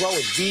NASDAQ as well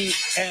as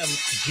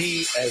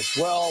BMG as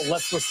well.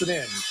 Let's listen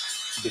in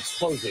to the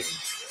closing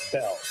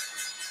bell.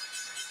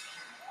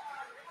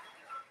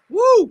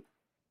 Woo!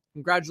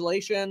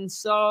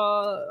 Congratulations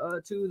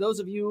to those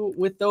of you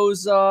with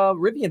those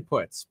Rivian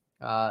puts.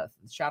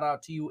 Shout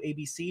out to you,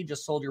 ABC.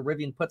 Just sold your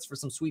Rivian puts for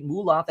some sweet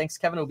moolah. Thanks,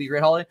 Kevin. It'll be a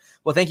great holiday.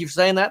 Well, thank you for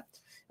saying that.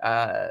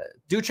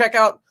 Do check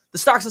out the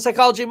Stocks and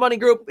Psychology Money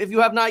Group if you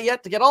have not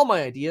yet to get all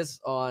my ideas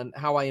on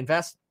how I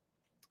invest.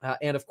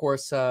 And, of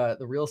course, the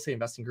Real Estate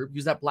Investing Group.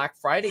 Use that Black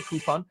Friday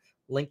coupon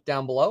link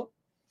down below.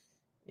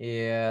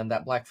 And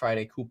that Black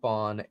Friday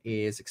coupon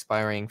is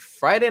expiring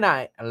Friday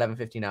night at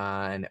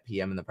 11:59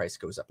 p.m. and the price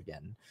goes up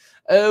again.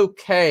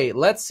 Okay,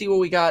 let's see what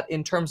we got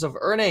in terms of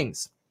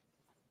earnings.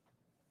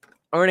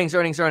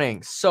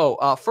 Earnings.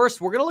 So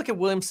first, we're going to look at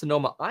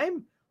Williams-Sonoma.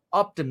 I'm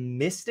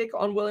optimistic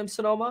on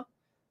Williams-Sonoma,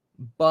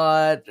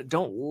 but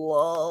don't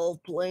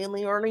love playing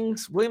the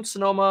earnings.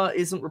 Williams-Sonoma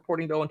isn't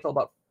reporting, though, until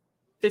about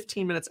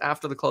 15 minutes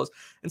after the close.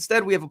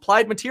 Instead, we have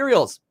Applied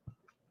Materials.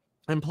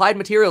 Applied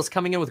Materials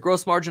coming in with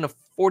gross margin of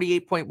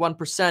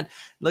 48.1%.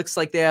 Looks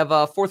like they have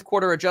a fourth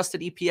quarter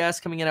adjusted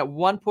EPS coming in at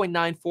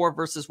 1.94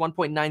 versus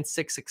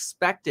 1.96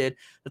 expected.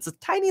 That's a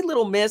tiny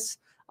little miss.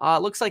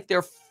 Looks like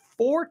their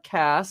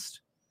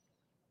forecast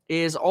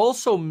is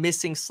also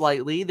missing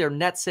slightly. Their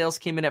net sales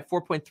came in at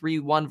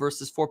 4.31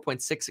 versus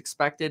 4.6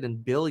 expected in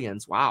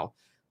billions. Wow.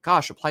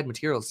 Gosh, Applied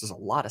Materials does a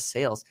lot of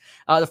sales.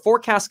 The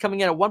forecast coming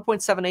in at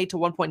 1.78 to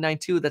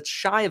 1.92. That's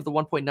shy of the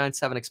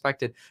 1.97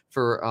 expected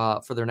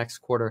for their next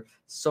quarter.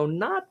 So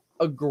not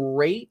a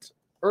great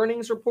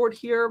earnings report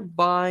here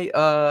by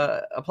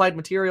Applied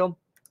Material.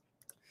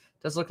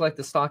 Does look like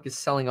the stock is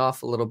selling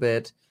off a little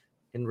bit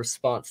in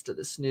response to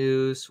this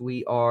news.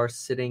 We are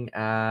sitting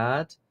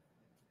at,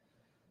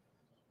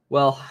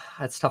 well,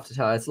 that's tough to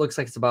tell. It looks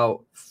like it's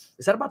about,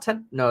 is that about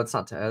 10? No, it's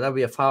not 10. That would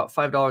be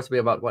 $5 to be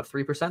about, what,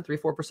 3%,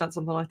 4%,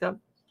 something like that?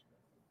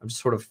 I'm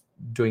just sort of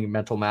doing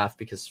mental math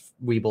because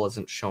Webull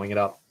isn't showing it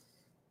up.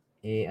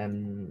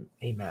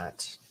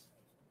 AMAT.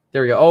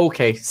 There we go. Oh,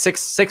 okay,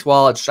 6.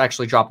 Well, it's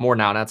actually dropped more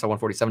now. Now it's at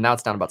 147. Now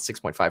it's down about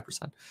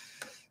 6.5%.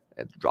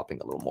 It's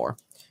dropping a little more.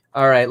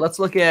 All right, let's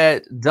look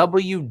at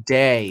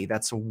WDay.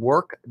 That's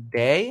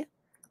Workday.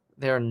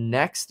 They're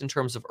next in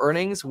terms of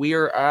earnings. We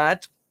are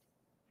at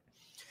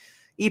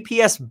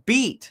EPS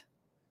beat.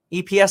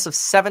 EPS of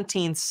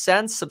 17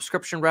 cents.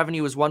 Subscription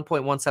revenue was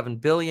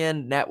 1.17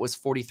 billion. Net was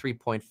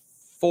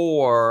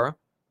 43.4.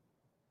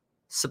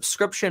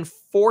 Subscription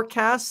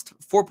forecast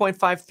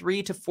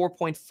 4.53 to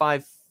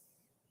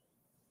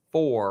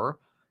 4.54.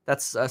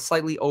 That's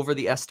slightly over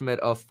the estimate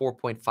of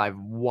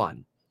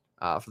 4.51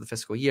 for the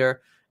fiscal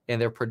year.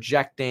 And they're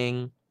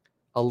projecting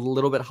a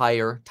little bit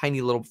higher, tiny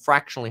little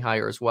fractionally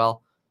higher as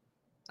well.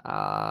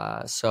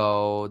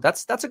 So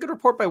that's a good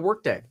report by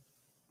Workday.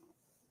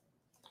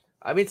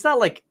 I mean, it's not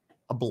like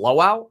a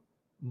blowout,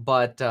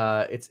 but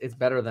it's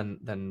better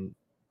than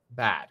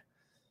bad.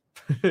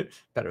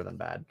 Better than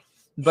bad.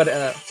 But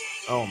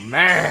oh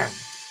man,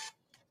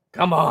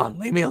 come on,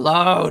 leave me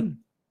alone.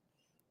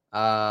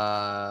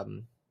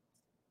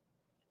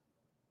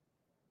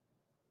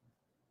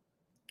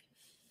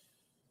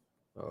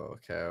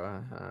 Okay,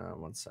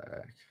 one sec.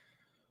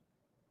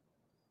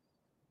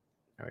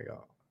 There we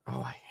go.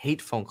 Oh, I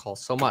hate phone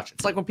calls so much.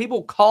 It's like when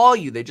people call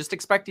you, they just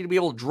expect you to be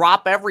able to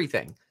drop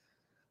everything.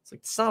 It's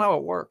like, that's not how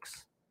it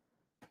works.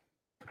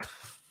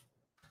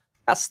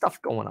 Got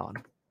stuff going on.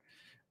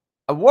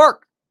 I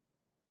work.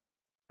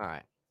 All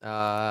right.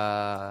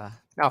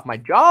 Now, if my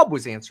job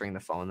was answering the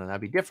phone, then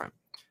that'd be different.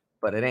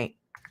 But it ain't.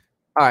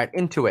 All right,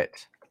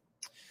 Intuit.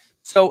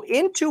 So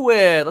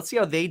Intuit, let's see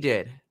how they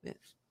did.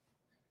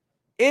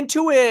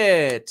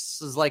 Intuit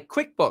is like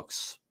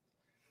QuickBooks.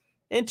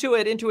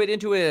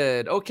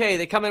 Intuit. Okay,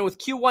 they come in with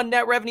Q1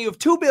 net revenue of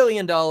 $2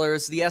 billion.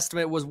 The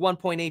estimate was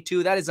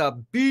 1.82. That is a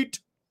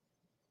beat.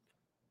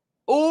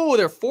 Oh,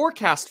 their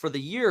forecast for the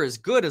year is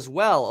good as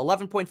well.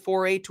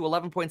 11.48 to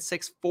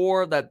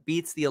 11.64. That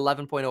beats the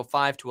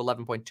 11.05 to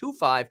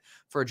 11.25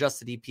 for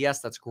adjusted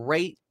EPS. That's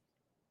great.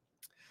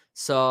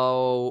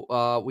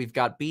 So we've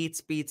got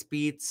beats.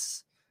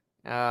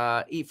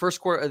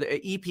 First quarter, the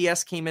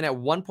EPS came in at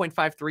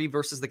 1.53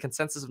 versus the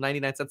consensus of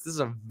 99 cents. This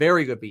is a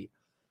very good beat.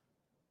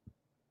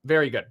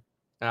 Very good.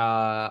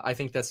 I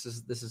think this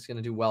is going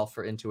to do well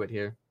for Intuit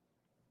here.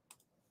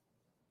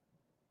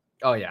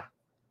 Oh yeah.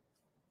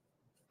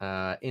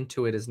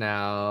 Intuit is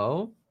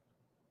now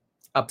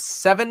up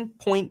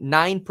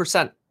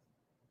 7.9%.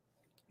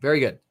 Very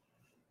good.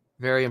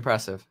 Very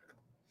impressive.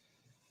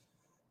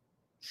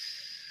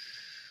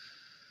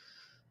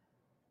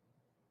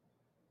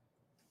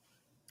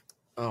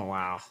 Oh,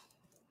 wow.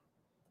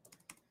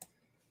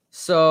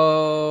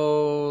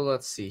 So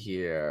let's see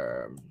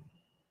here.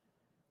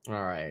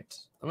 All right.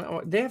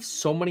 They have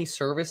so many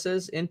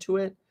services into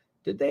it.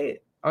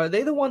 Are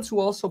they the ones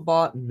who also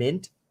bought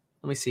Mint?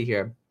 Let me see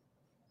here.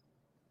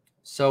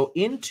 So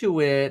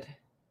Intuit,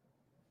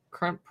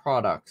 current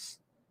products.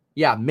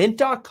 Yeah,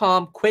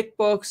 Mint.com,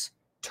 QuickBooks,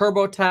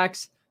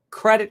 TurboTax,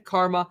 Credit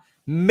Karma,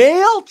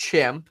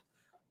 MailChimp.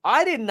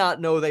 I did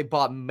not know they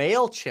bought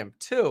MailChimp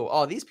too.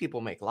 Oh, these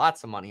people make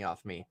lots of money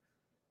off me.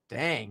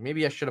 Dang,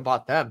 maybe I should have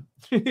bought them.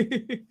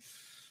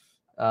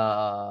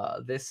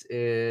 This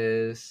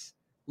is,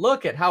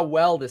 look at how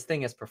well this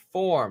thing has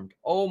performed.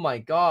 Oh my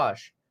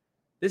gosh.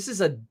 This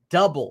is a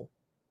double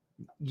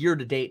year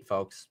to date,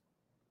 folks.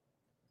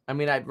 I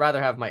mean, I'd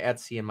rather have my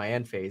Etsy and my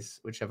Enphase,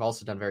 which have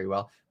also done very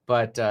well,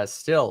 but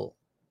still,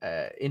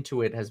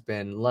 Intuit has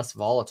been less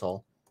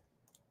volatile.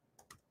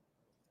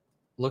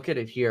 Look at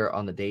it here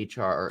on the day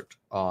chart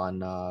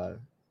on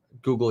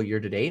Google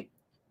year to date.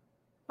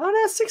 Oh,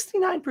 no,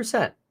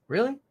 69%.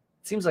 Really? It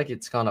seems like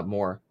it's gone up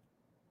more.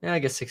 Yeah, I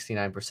guess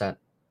 69%.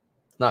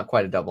 Not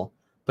quite a double,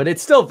 but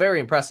it's still very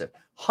impressive.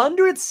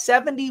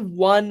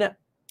 $171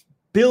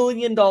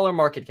 billion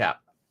market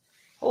cap.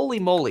 Holy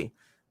moly.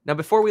 Now,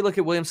 before we look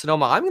at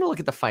Williams-Sonoma, I'm going to look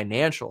at the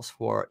financials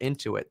for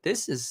Intuit.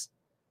 This is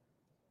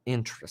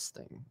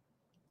interesting.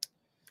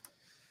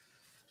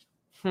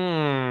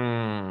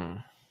 So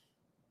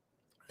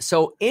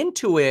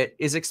Intuit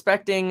is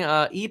expecting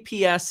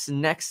EPS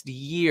next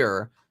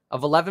year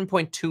of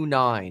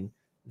 11.29.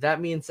 That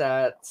means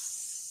that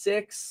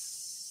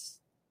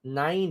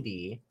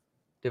 690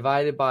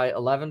 divided by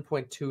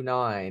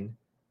 11.29,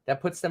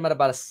 that puts them at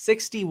about a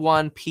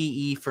 61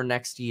 PE for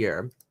next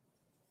year.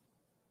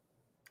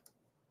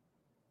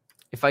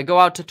 If I go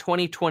out to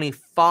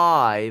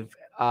 2025,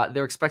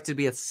 they're expected to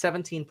be at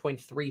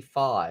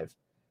 17.35.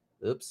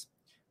 Oops.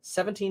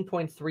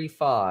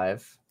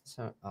 17.35.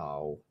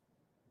 So,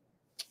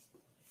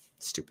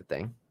 stupid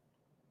thing.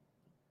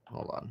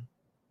 Hold on.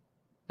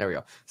 There we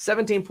go.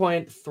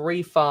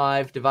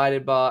 17.35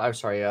 divided by,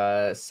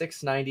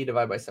 690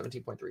 divided by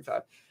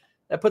 17.35.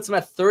 That puts them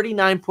at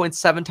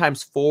 39.7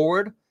 times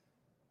forward.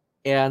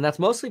 And that's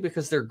mostly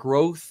because their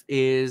growth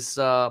is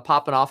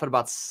popping off at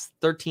about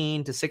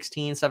 13 to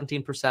 16,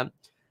 17%.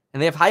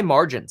 And they have high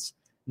margins.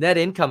 Net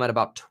income at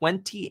about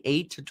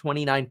 28 to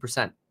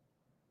 29%.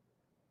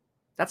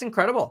 That's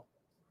incredible.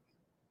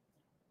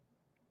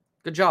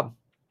 Good job.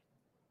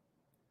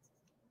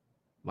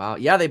 Wow.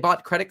 Yeah, they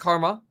bought Credit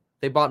Karma.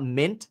 They bought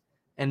Mint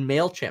and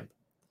MailChimp.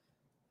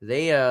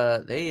 They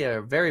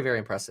are very, very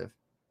impressive.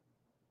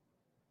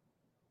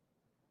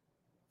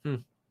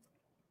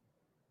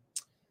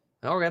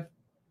 Okay.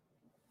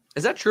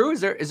 Is that true?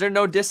 Is there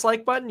no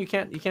dislike button? You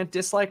can't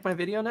dislike my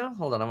video now?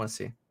 Hold on, I want to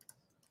see.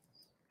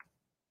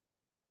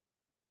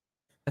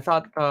 I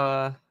thought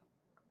I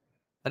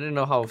didn't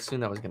know how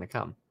soon that was going to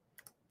come.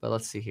 But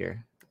let's see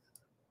here.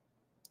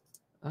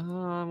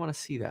 I want to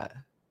see that.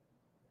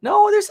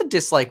 No, there's a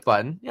dislike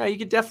button. Yeah, you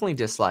could definitely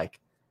dislike.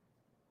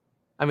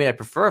 I mean, I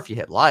prefer if you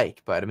hit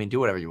like, but I mean, do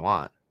whatever you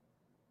want.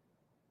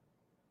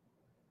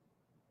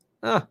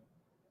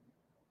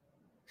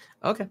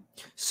 Okay.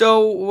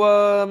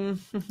 So,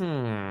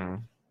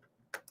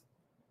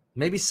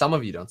 maybe some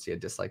of you don't see a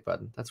dislike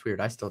button. That's weird.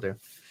 I still do.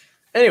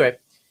 Anyway,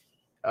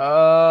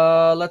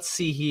 let's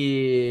see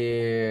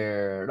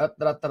here.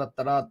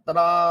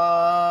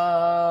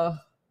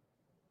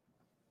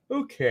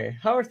 Okay,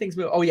 how are things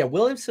moving? Oh yeah,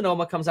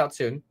 Williams-Sonoma comes out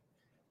soon.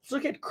 Let's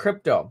look at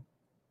crypto.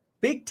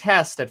 Big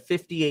test at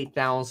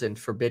 58,000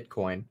 for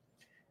Bitcoin.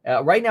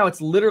 Right now,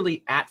 it's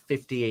literally at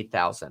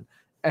 58,000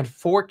 and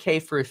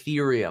 4K for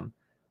Ethereum.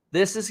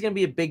 This is going to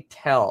be a big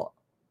tell.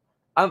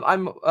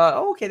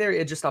 Okay, there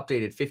it just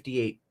updated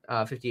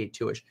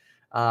 58.2ish.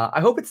 I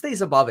hope it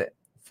stays above it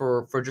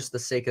for just the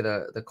sake of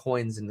the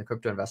coins and the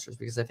crypto investors,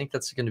 because I think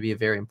that's going to be a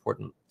very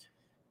important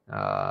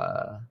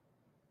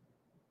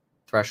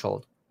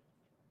threshold.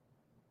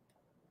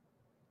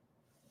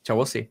 So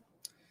we'll see.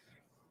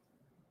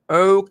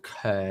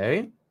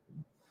 Okay.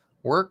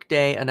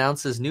 Workday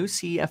announces new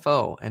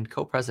CFO and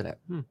co-president.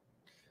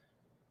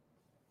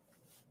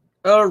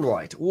 All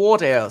right.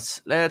 What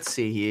else? Let's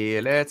see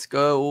here. Let's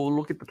go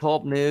look at the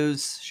top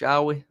news,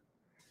 shall we?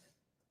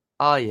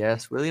 Ah,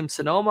 yes.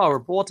 Williams-Sonoma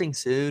reporting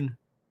soon.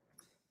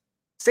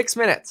 6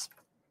 minutes.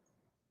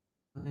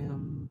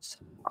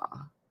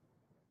 Williams-Sonoma.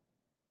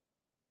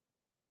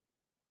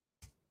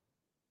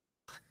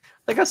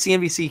 Like how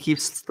CNBC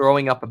keeps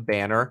throwing up a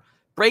banner,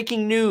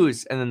 breaking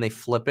news, and then they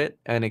flip it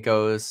and it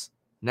goes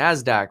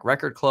NASDAQ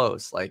record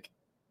close. Like,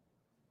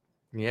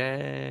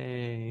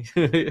 yay.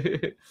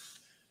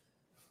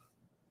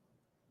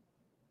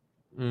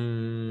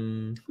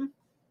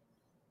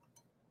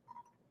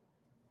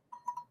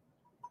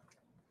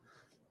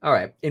 All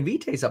right.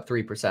 Invitae's up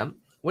 3%.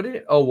 What did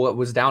it? Oh, well, it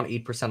was down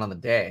 8% on the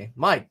day.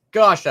 My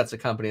gosh, that's a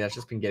company that's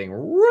just been getting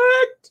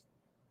wrecked.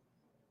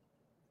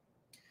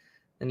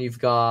 And you've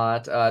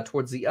got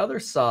towards the other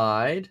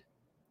side,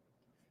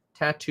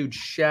 Tattooed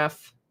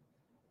Chef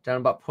down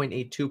about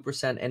 0.82%.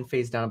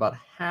 Enphase down about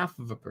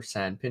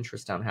 0.5%.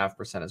 Pinterest down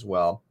 0.5% as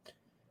well.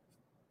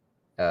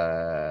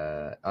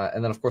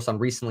 And then, of course, on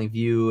recently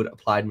viewed,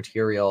 Applied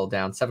Material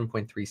down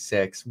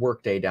 7.36,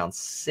 Workday down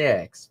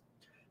 6,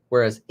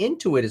 whereas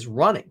Intuit is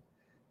running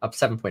up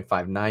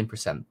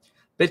 7.59%.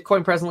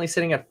 Bitcoin presently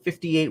sitting at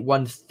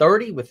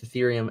 58,130 with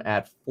Ethereum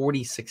at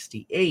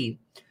 4068.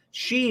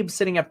 Sheeb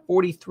sitting at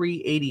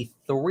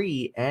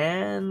 4383.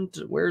 And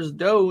where's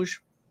Doge?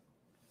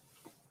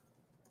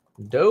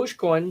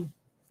 Dogecoin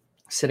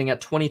sitting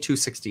at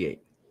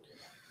 2268.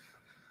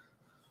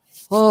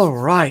 All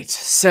right.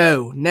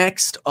 So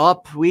next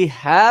up we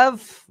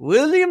have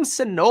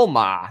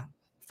Williams-Sonoma.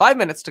 5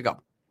 minutes to go.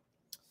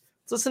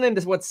 Let's listen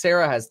into what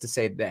Sarah has to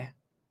say today.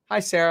 Hi,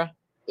 Sarah.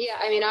 Yeah,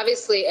 I mean,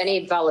 obviously,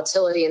 any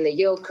volatility in the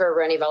yield curve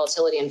or any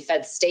volatility in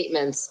Fed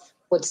statements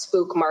would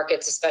spook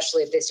markets,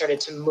 especially if they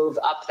started to move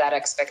up that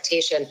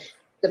expectation.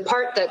 The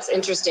part that's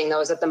interesting,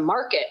 though, is that the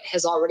market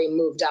has already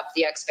moved up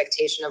the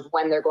expectation of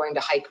when they're going to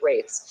hike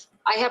rates.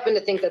 I happen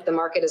to think that the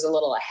market is a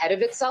little ahead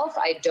of itself.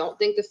 I don't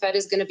think the Fed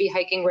is going to be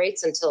hiking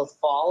rates until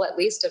fall, at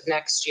least, of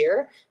next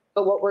year.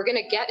 But what we're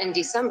going to get in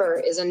December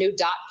is a new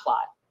dot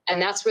plot.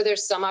 And that's where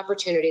there's some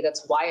opportunity.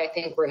 That's why I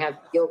think we're going to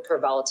have yield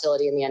curve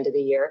volatility in the end of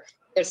the year.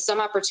 there's some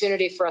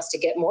opportunity for us to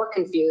get more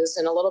confused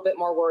and a little bit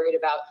more worried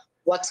about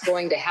what's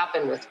going to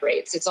happen with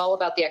rates. It's all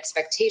about the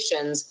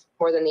expectations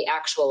more than the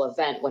actual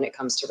event when it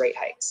comes to rate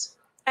hikes.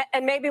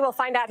 And maybe we'll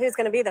find out who's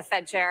going to be the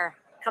Fed chair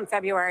come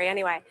February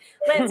anyway.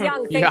 Liz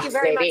Young, thank you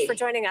very much for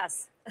joining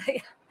us.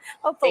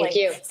 Hopefully. Thank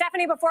you.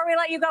 Stephanie, before we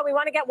let you go, we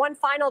want to get one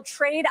final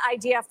trade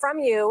idea from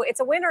you.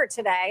 It's a winner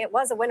today. It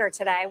was a winner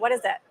today. What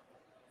is it?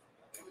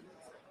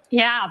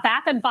 Yeah,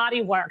 Bath and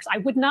Body Works. I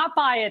would not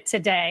buy it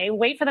today.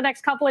 Wait for the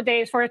next couple of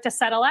days for it to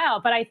settle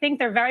out. But I think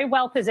they're very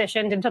well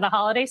positioned into the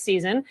holiday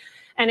season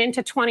and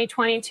into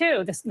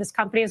 2022. This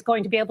company is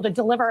going to be able to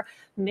deliver.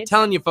 I'm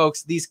telling you,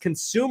 folks, the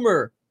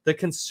consumer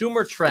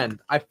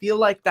trend. I feel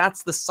like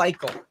that's the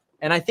cycle,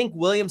 and I think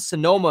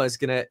Williams-Sonoma is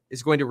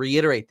going to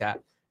reiterate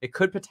that. It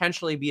could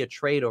potentially be a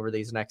trade over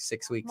these next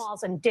 6 weeks.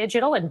 Malls and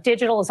digital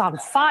is on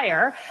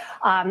fire.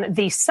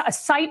 The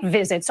site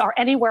visits are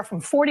anywhere from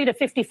 40 to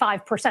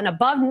 55%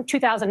 above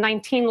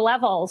 2019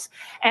 levels.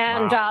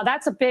 And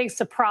that's a big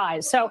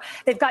surprise. So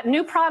they've got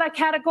new product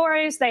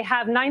categories. They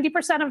have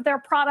 90% of their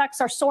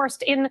products are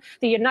sourced in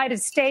the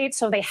United States.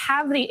 So they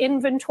have the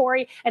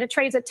inventory, and it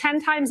trades at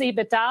 10 times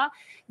EBITDA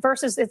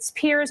versus its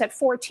peers at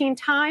 14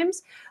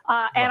 times.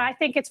 And I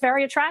think it's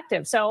very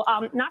attractive. So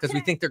not because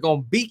we think they're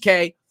going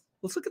BK.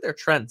 Let's look at their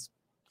trends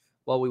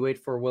while we wait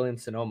for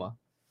Williams-Sonoma.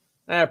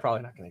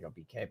 Probably not going to go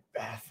BK.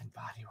 Bath and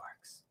Body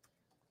Works.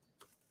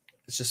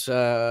 It's just,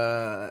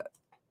 let's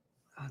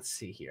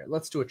see here.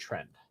 Let's do a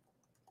trend.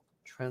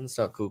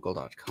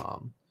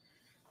 Trends.google.com.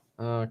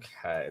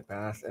 Okay,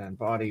 Bath and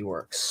Body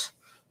Works.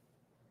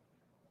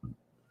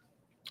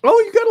 Oh,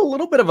 you got a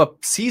little bit of a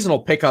seasonal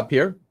pickup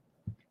here.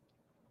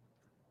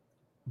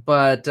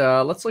 But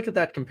let's look at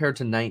that compared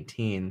to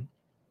 19.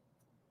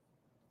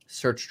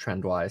 Search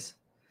trend-wise.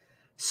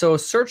 So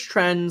search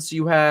trends,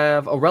 you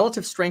have a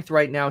relative strength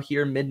right now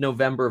here,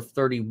 mid-November of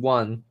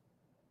 31.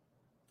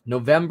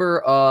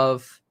 November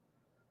of,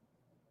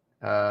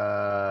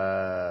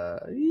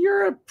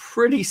 you're a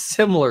pretty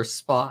similar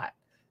spot,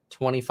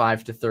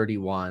 25 to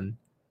 31.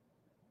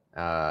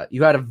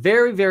 You had a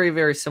very, very,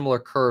 very similar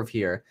curve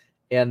here.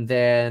 And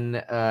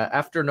then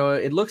after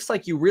it looks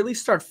like you really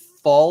start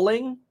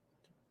falling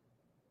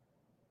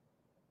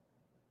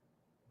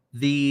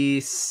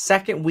the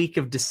second week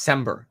of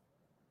December.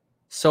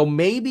 So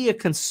maybe a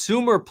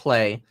consumer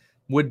play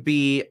would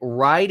be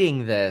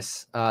riding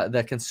this,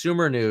 the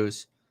consumer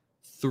news,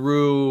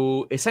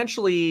 through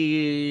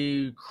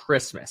essentially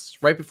Christmas,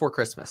 right before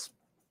Christmas.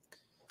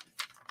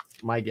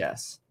 My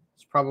guess.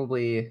 It's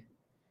probably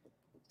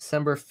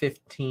December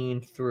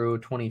 15th through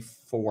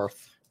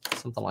 24th,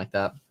 something like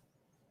that.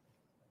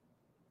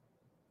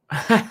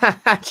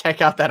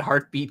 Check out that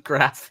heartbeat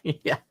graph.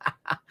 Yeah.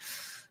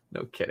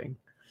 No kidding.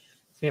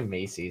 See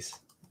Macy's.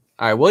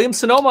 All right,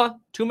 Williams-Sonoma,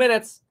 2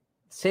 minutes.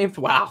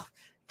 Wow.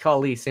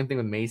 Golly, same thing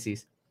with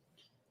Macy's.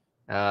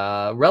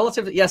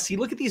 Relative, see,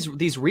 look at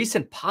these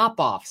recent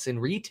pop-offs in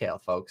retail,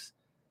 folks.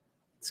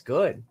 It's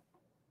good.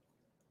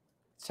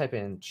 Let's type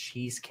in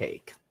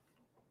cheesecake.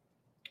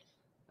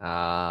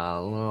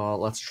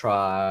 Let's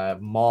try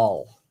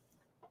mall.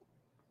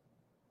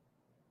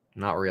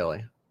 Not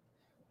really.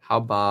 How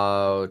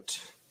about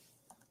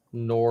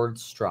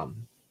Nordstrom?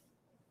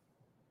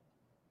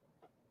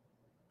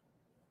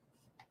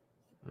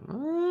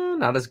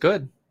 Not as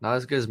good. Not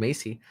as good as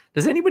Macy.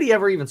 Does anybody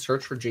ever even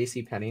search for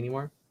JCPenney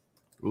anymore?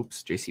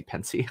 Oops,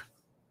 JCPenney.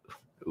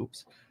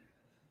 Oops.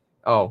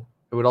 Oh,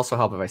 it would also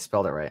help if I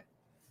spelled it right.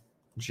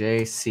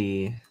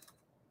 JC.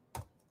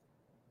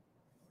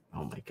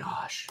 Oh my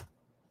gosh.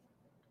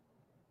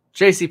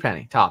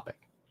 JCPenney, topic.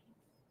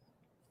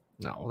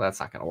 No,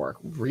 that's not going to work.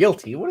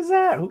 Realty, what is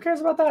that? Who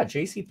cares about that?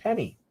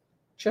 JCPenney.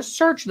 Just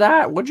search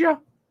that, would you?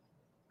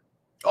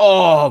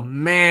 Oh,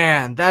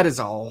 man, that is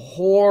a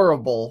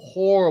horrible,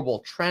 horrible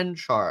trend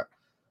chart.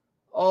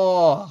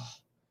 Oh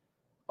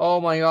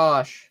my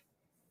gosh.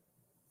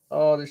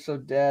 Oh, they're so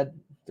dead.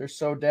 They're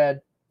so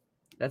dead.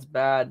 That's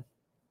bad.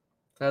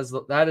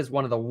 That is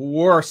one of the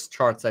worst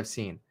charts I've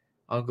seen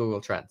on Google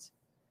Trends.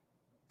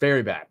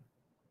 Very bad.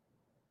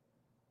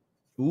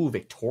 Ooh,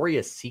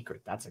 Victoria's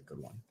Secret. That's a good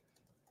one.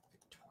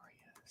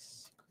 Victoria's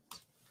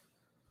Secret.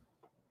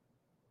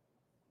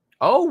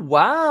 Oh,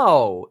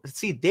 wow.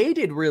 See, they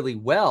did really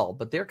well,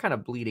 but they're kind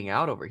of bleeding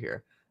out over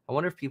here. I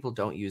wonder if people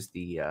don't use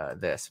the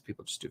this.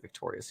 People just do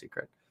Victoria's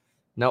Secret.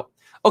 Nope.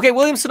 Okay,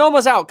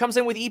 Williams-Sonoma's out. Comes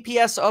in with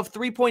EPS of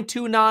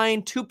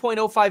 3.29,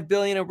 2.05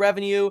 billion in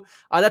revenue.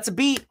 That's a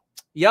beat.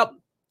 Yep.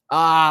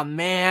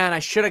 Man, I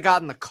should have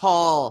gotten the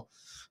call.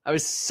 I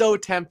was so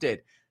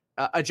tempted.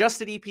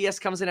 Adjusted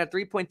EPS comes in at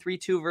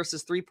 3.32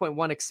 versus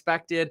 3.1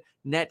 expected.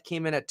 Net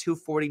came in at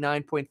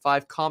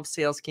 249.5. Comp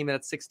sales came in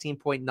at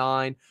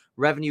 16.9.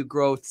 Revenue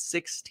growth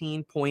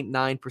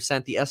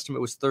 16.9%. The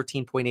estimate was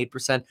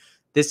 13.8%.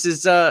 This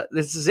is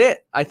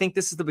it. I think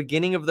this is the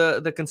beginning of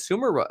the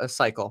consumer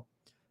cycle.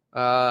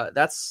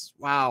 That's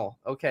wow.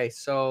 Okay,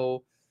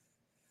 so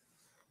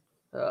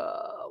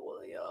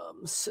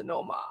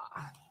Williams-Sonoma.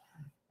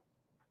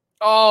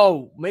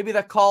 Oh, maybe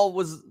that call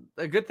was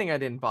a good thing I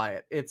didn't buy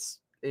it.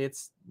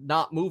 It's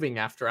not moving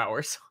after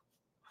hours.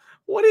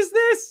 What is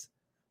this?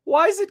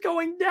 Why is it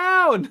going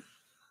down?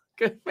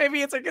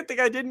 Maybe it's a good thing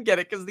I didn't get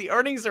it because the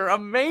earnings are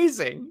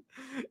amazing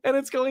and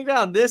it's going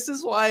down. This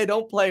is why I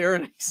don't play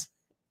earnings.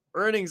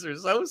 Earnings are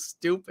so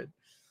stupid.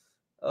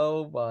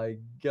 Oh my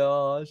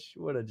gosh.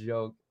 What a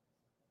joke.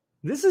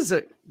 This is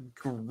a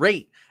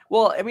great.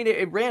 Well, I mean,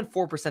 it ran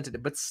 4% today,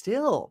 but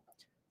still,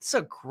 it's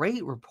a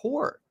great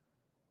report.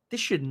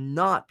 This should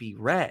not be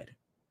read.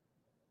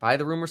 Buy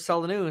the rumor,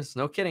 sell the news.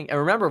 No kidding. And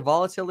remember,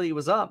 volatility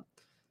was up.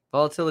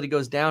 Volatility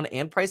goes down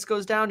and price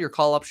goes down. Your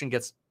call option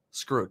gets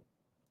screwed.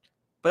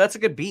 But that's a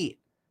good beat.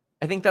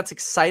 I think that's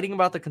exciting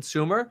about the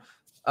consumer.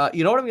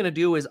 You know what I'm going to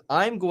do is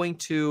I'm going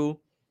to,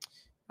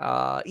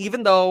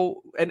 even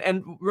though,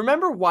 and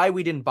remember why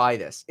we didn't buy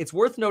this. It's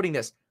worth noting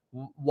this.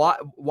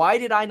 Why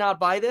did I not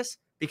buy this?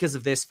 Because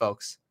of this,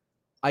 folks.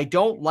 I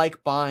don't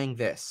like buying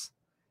this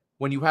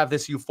when you have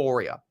this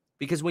euphoria.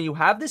 Because when you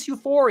have this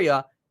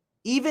euphoria,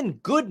 even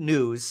good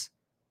news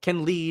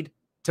can lead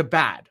to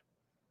bad.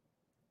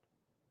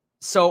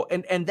 So,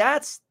 and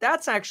that's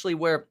actually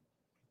where,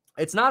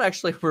 it's not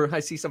actually where I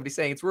see somebody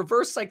saying it's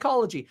reverse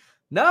psychology.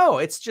 No,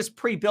 it's just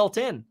pre-built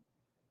in.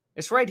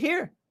 It's right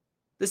here.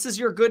 This is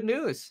your good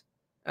news.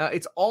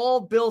 It's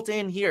all built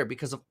in here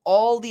because of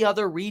all the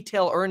other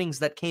retail earnings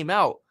that came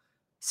out,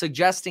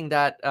 suggesting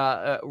that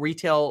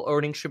retail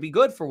earnings should be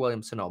good for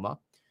Williams-Sonoma.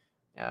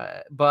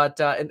 But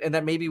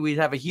that maybe we'd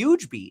have a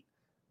huge beat,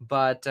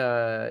 but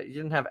you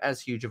didn't have as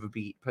huge of a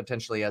beat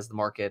potentially as the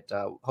market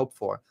hoped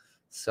for.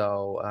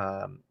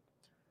 So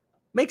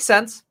makes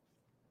sense.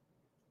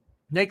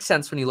 Makes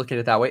sense when you look at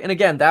it that way. And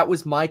again, that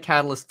was my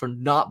catalyst for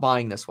not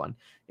buying this one,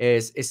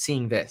 is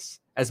seeing this.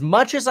 As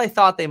much as I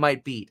thought they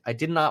might beat, I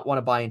did not want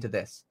to buy into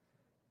this.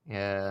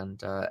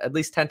 And at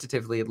least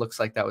tentatively, it looks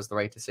like that was the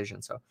right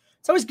decision. So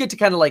it's always good to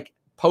kind of like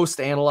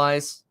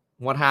post-analyze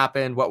what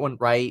happened, what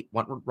went right,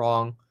 what went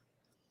wrong.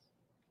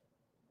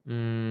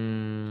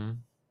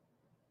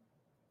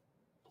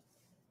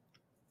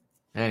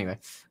 Anyway.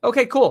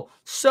 Okay, cool.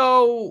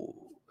 So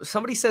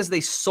somebody says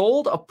they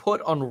sold a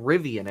put on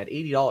Rivian at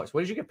 $80.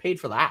 What did you get paid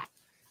for that?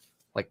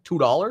 Like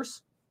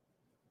 $2?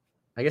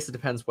 I guess it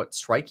depends what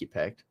strike you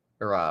picked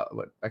or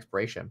what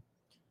expiration.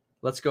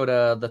 Let's go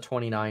to the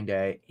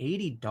 29-day.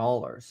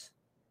 $80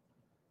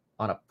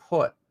 on a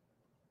put.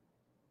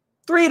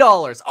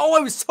 $3. Oh, I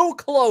was so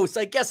close.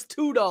 I guess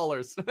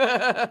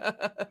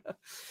 $2.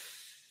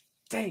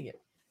 Dang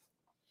it.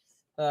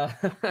 Oh,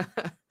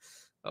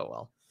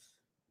 well.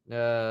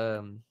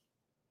 No.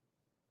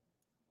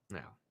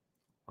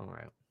 All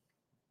right.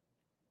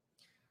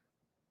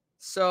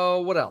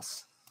 So what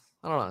else?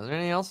 I don't know. Is there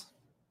anything else?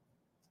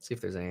 Let's see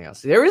if there's anything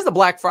else. There is the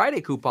Black Friday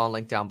coupon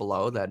link down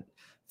below that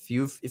if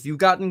you've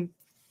gotten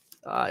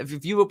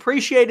if you've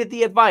appreciated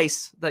the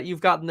advice that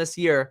you've gotten this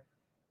year,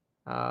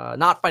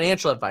 not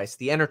financial advice,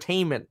 the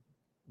entertainment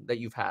that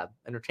you've had,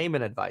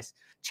 entertainment advice,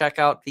 check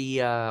out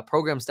the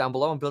programs down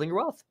below on building your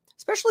wealth,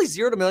 especially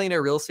 0 to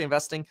millionaire real estate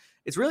investing.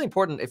 It's really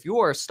important if you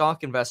are a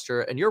stock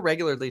investor and you're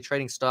regularly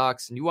trading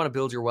stocks and you want to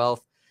build your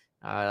wealth,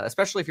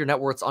 especially if your net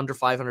worth's under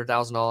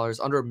 $500,000,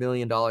 under $1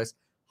 million,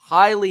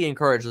 highly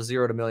encourage the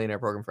 0 to millionaire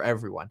program for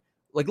everyone.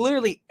 Like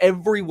literally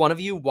every one of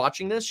you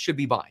watching this should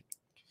be buying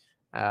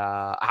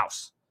a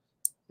house.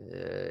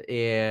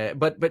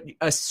 But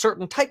a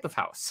certain type of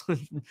house.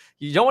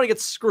 You don't want to get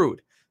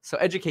screwed. So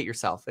educate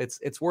yourself.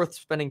 It's worth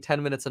spending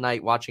 10 minutes a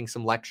night watching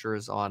some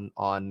lectures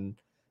on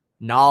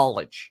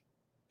knowledge.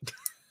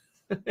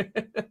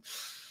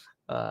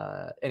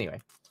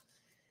 Anyway.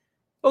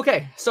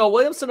 Okay, so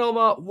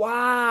Williams-Sonoma,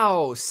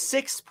 wow,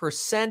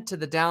 6% to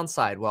the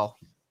downside. Well,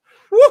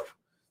 whoop.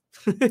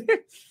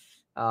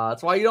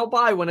 That's why you don't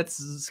buy when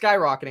it's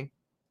skyrocketing.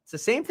 It's the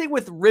same thing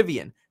with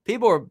Rivian.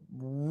 People are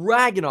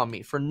ragging on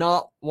me for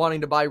not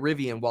wanting to buy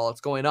Rivian while it's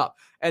going up.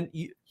 And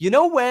you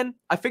know when?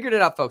 I figured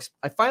it out, folks.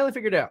 I finally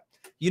figured it out.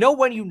 You know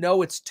when you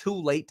know it's too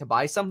late to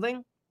buy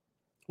something?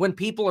 When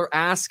people are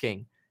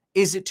asking,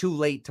 is it too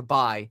late to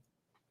buy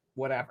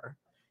whatever?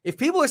 If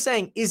people are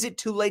saying, is it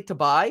too late to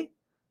buy?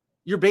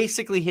 You're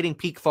basically hitting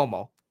peak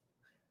FOMO.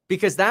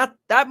 Because that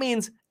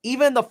means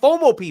even the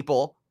FOMO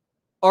people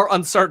are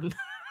uncertain.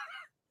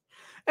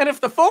 And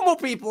if the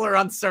FOMO people are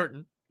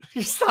uncertain,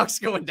 your stock's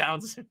going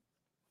down soon.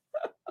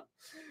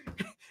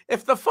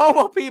 If the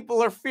FOMO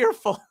people are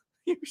fearful,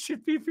 you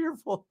should be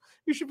fearful.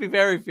 You should be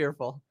very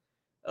fearful.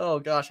 Oh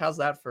gosh, how's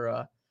that for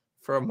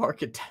a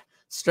market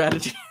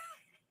strategy?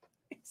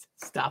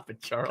 Stop it,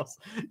 Charles.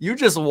 You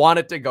just want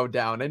it to go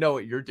down. I know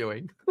what you're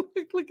doing.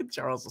 Look at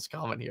Charles's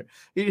comment here.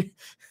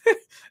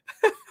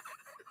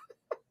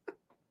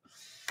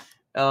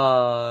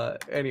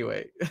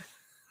 Anyway,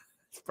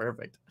 it's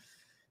perfect.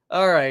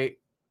 All right.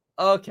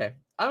 Okay.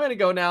 I'm going to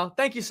go now.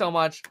 Thank you so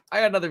much.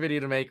 I got another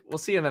video to make. We'll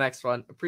see you in the next one.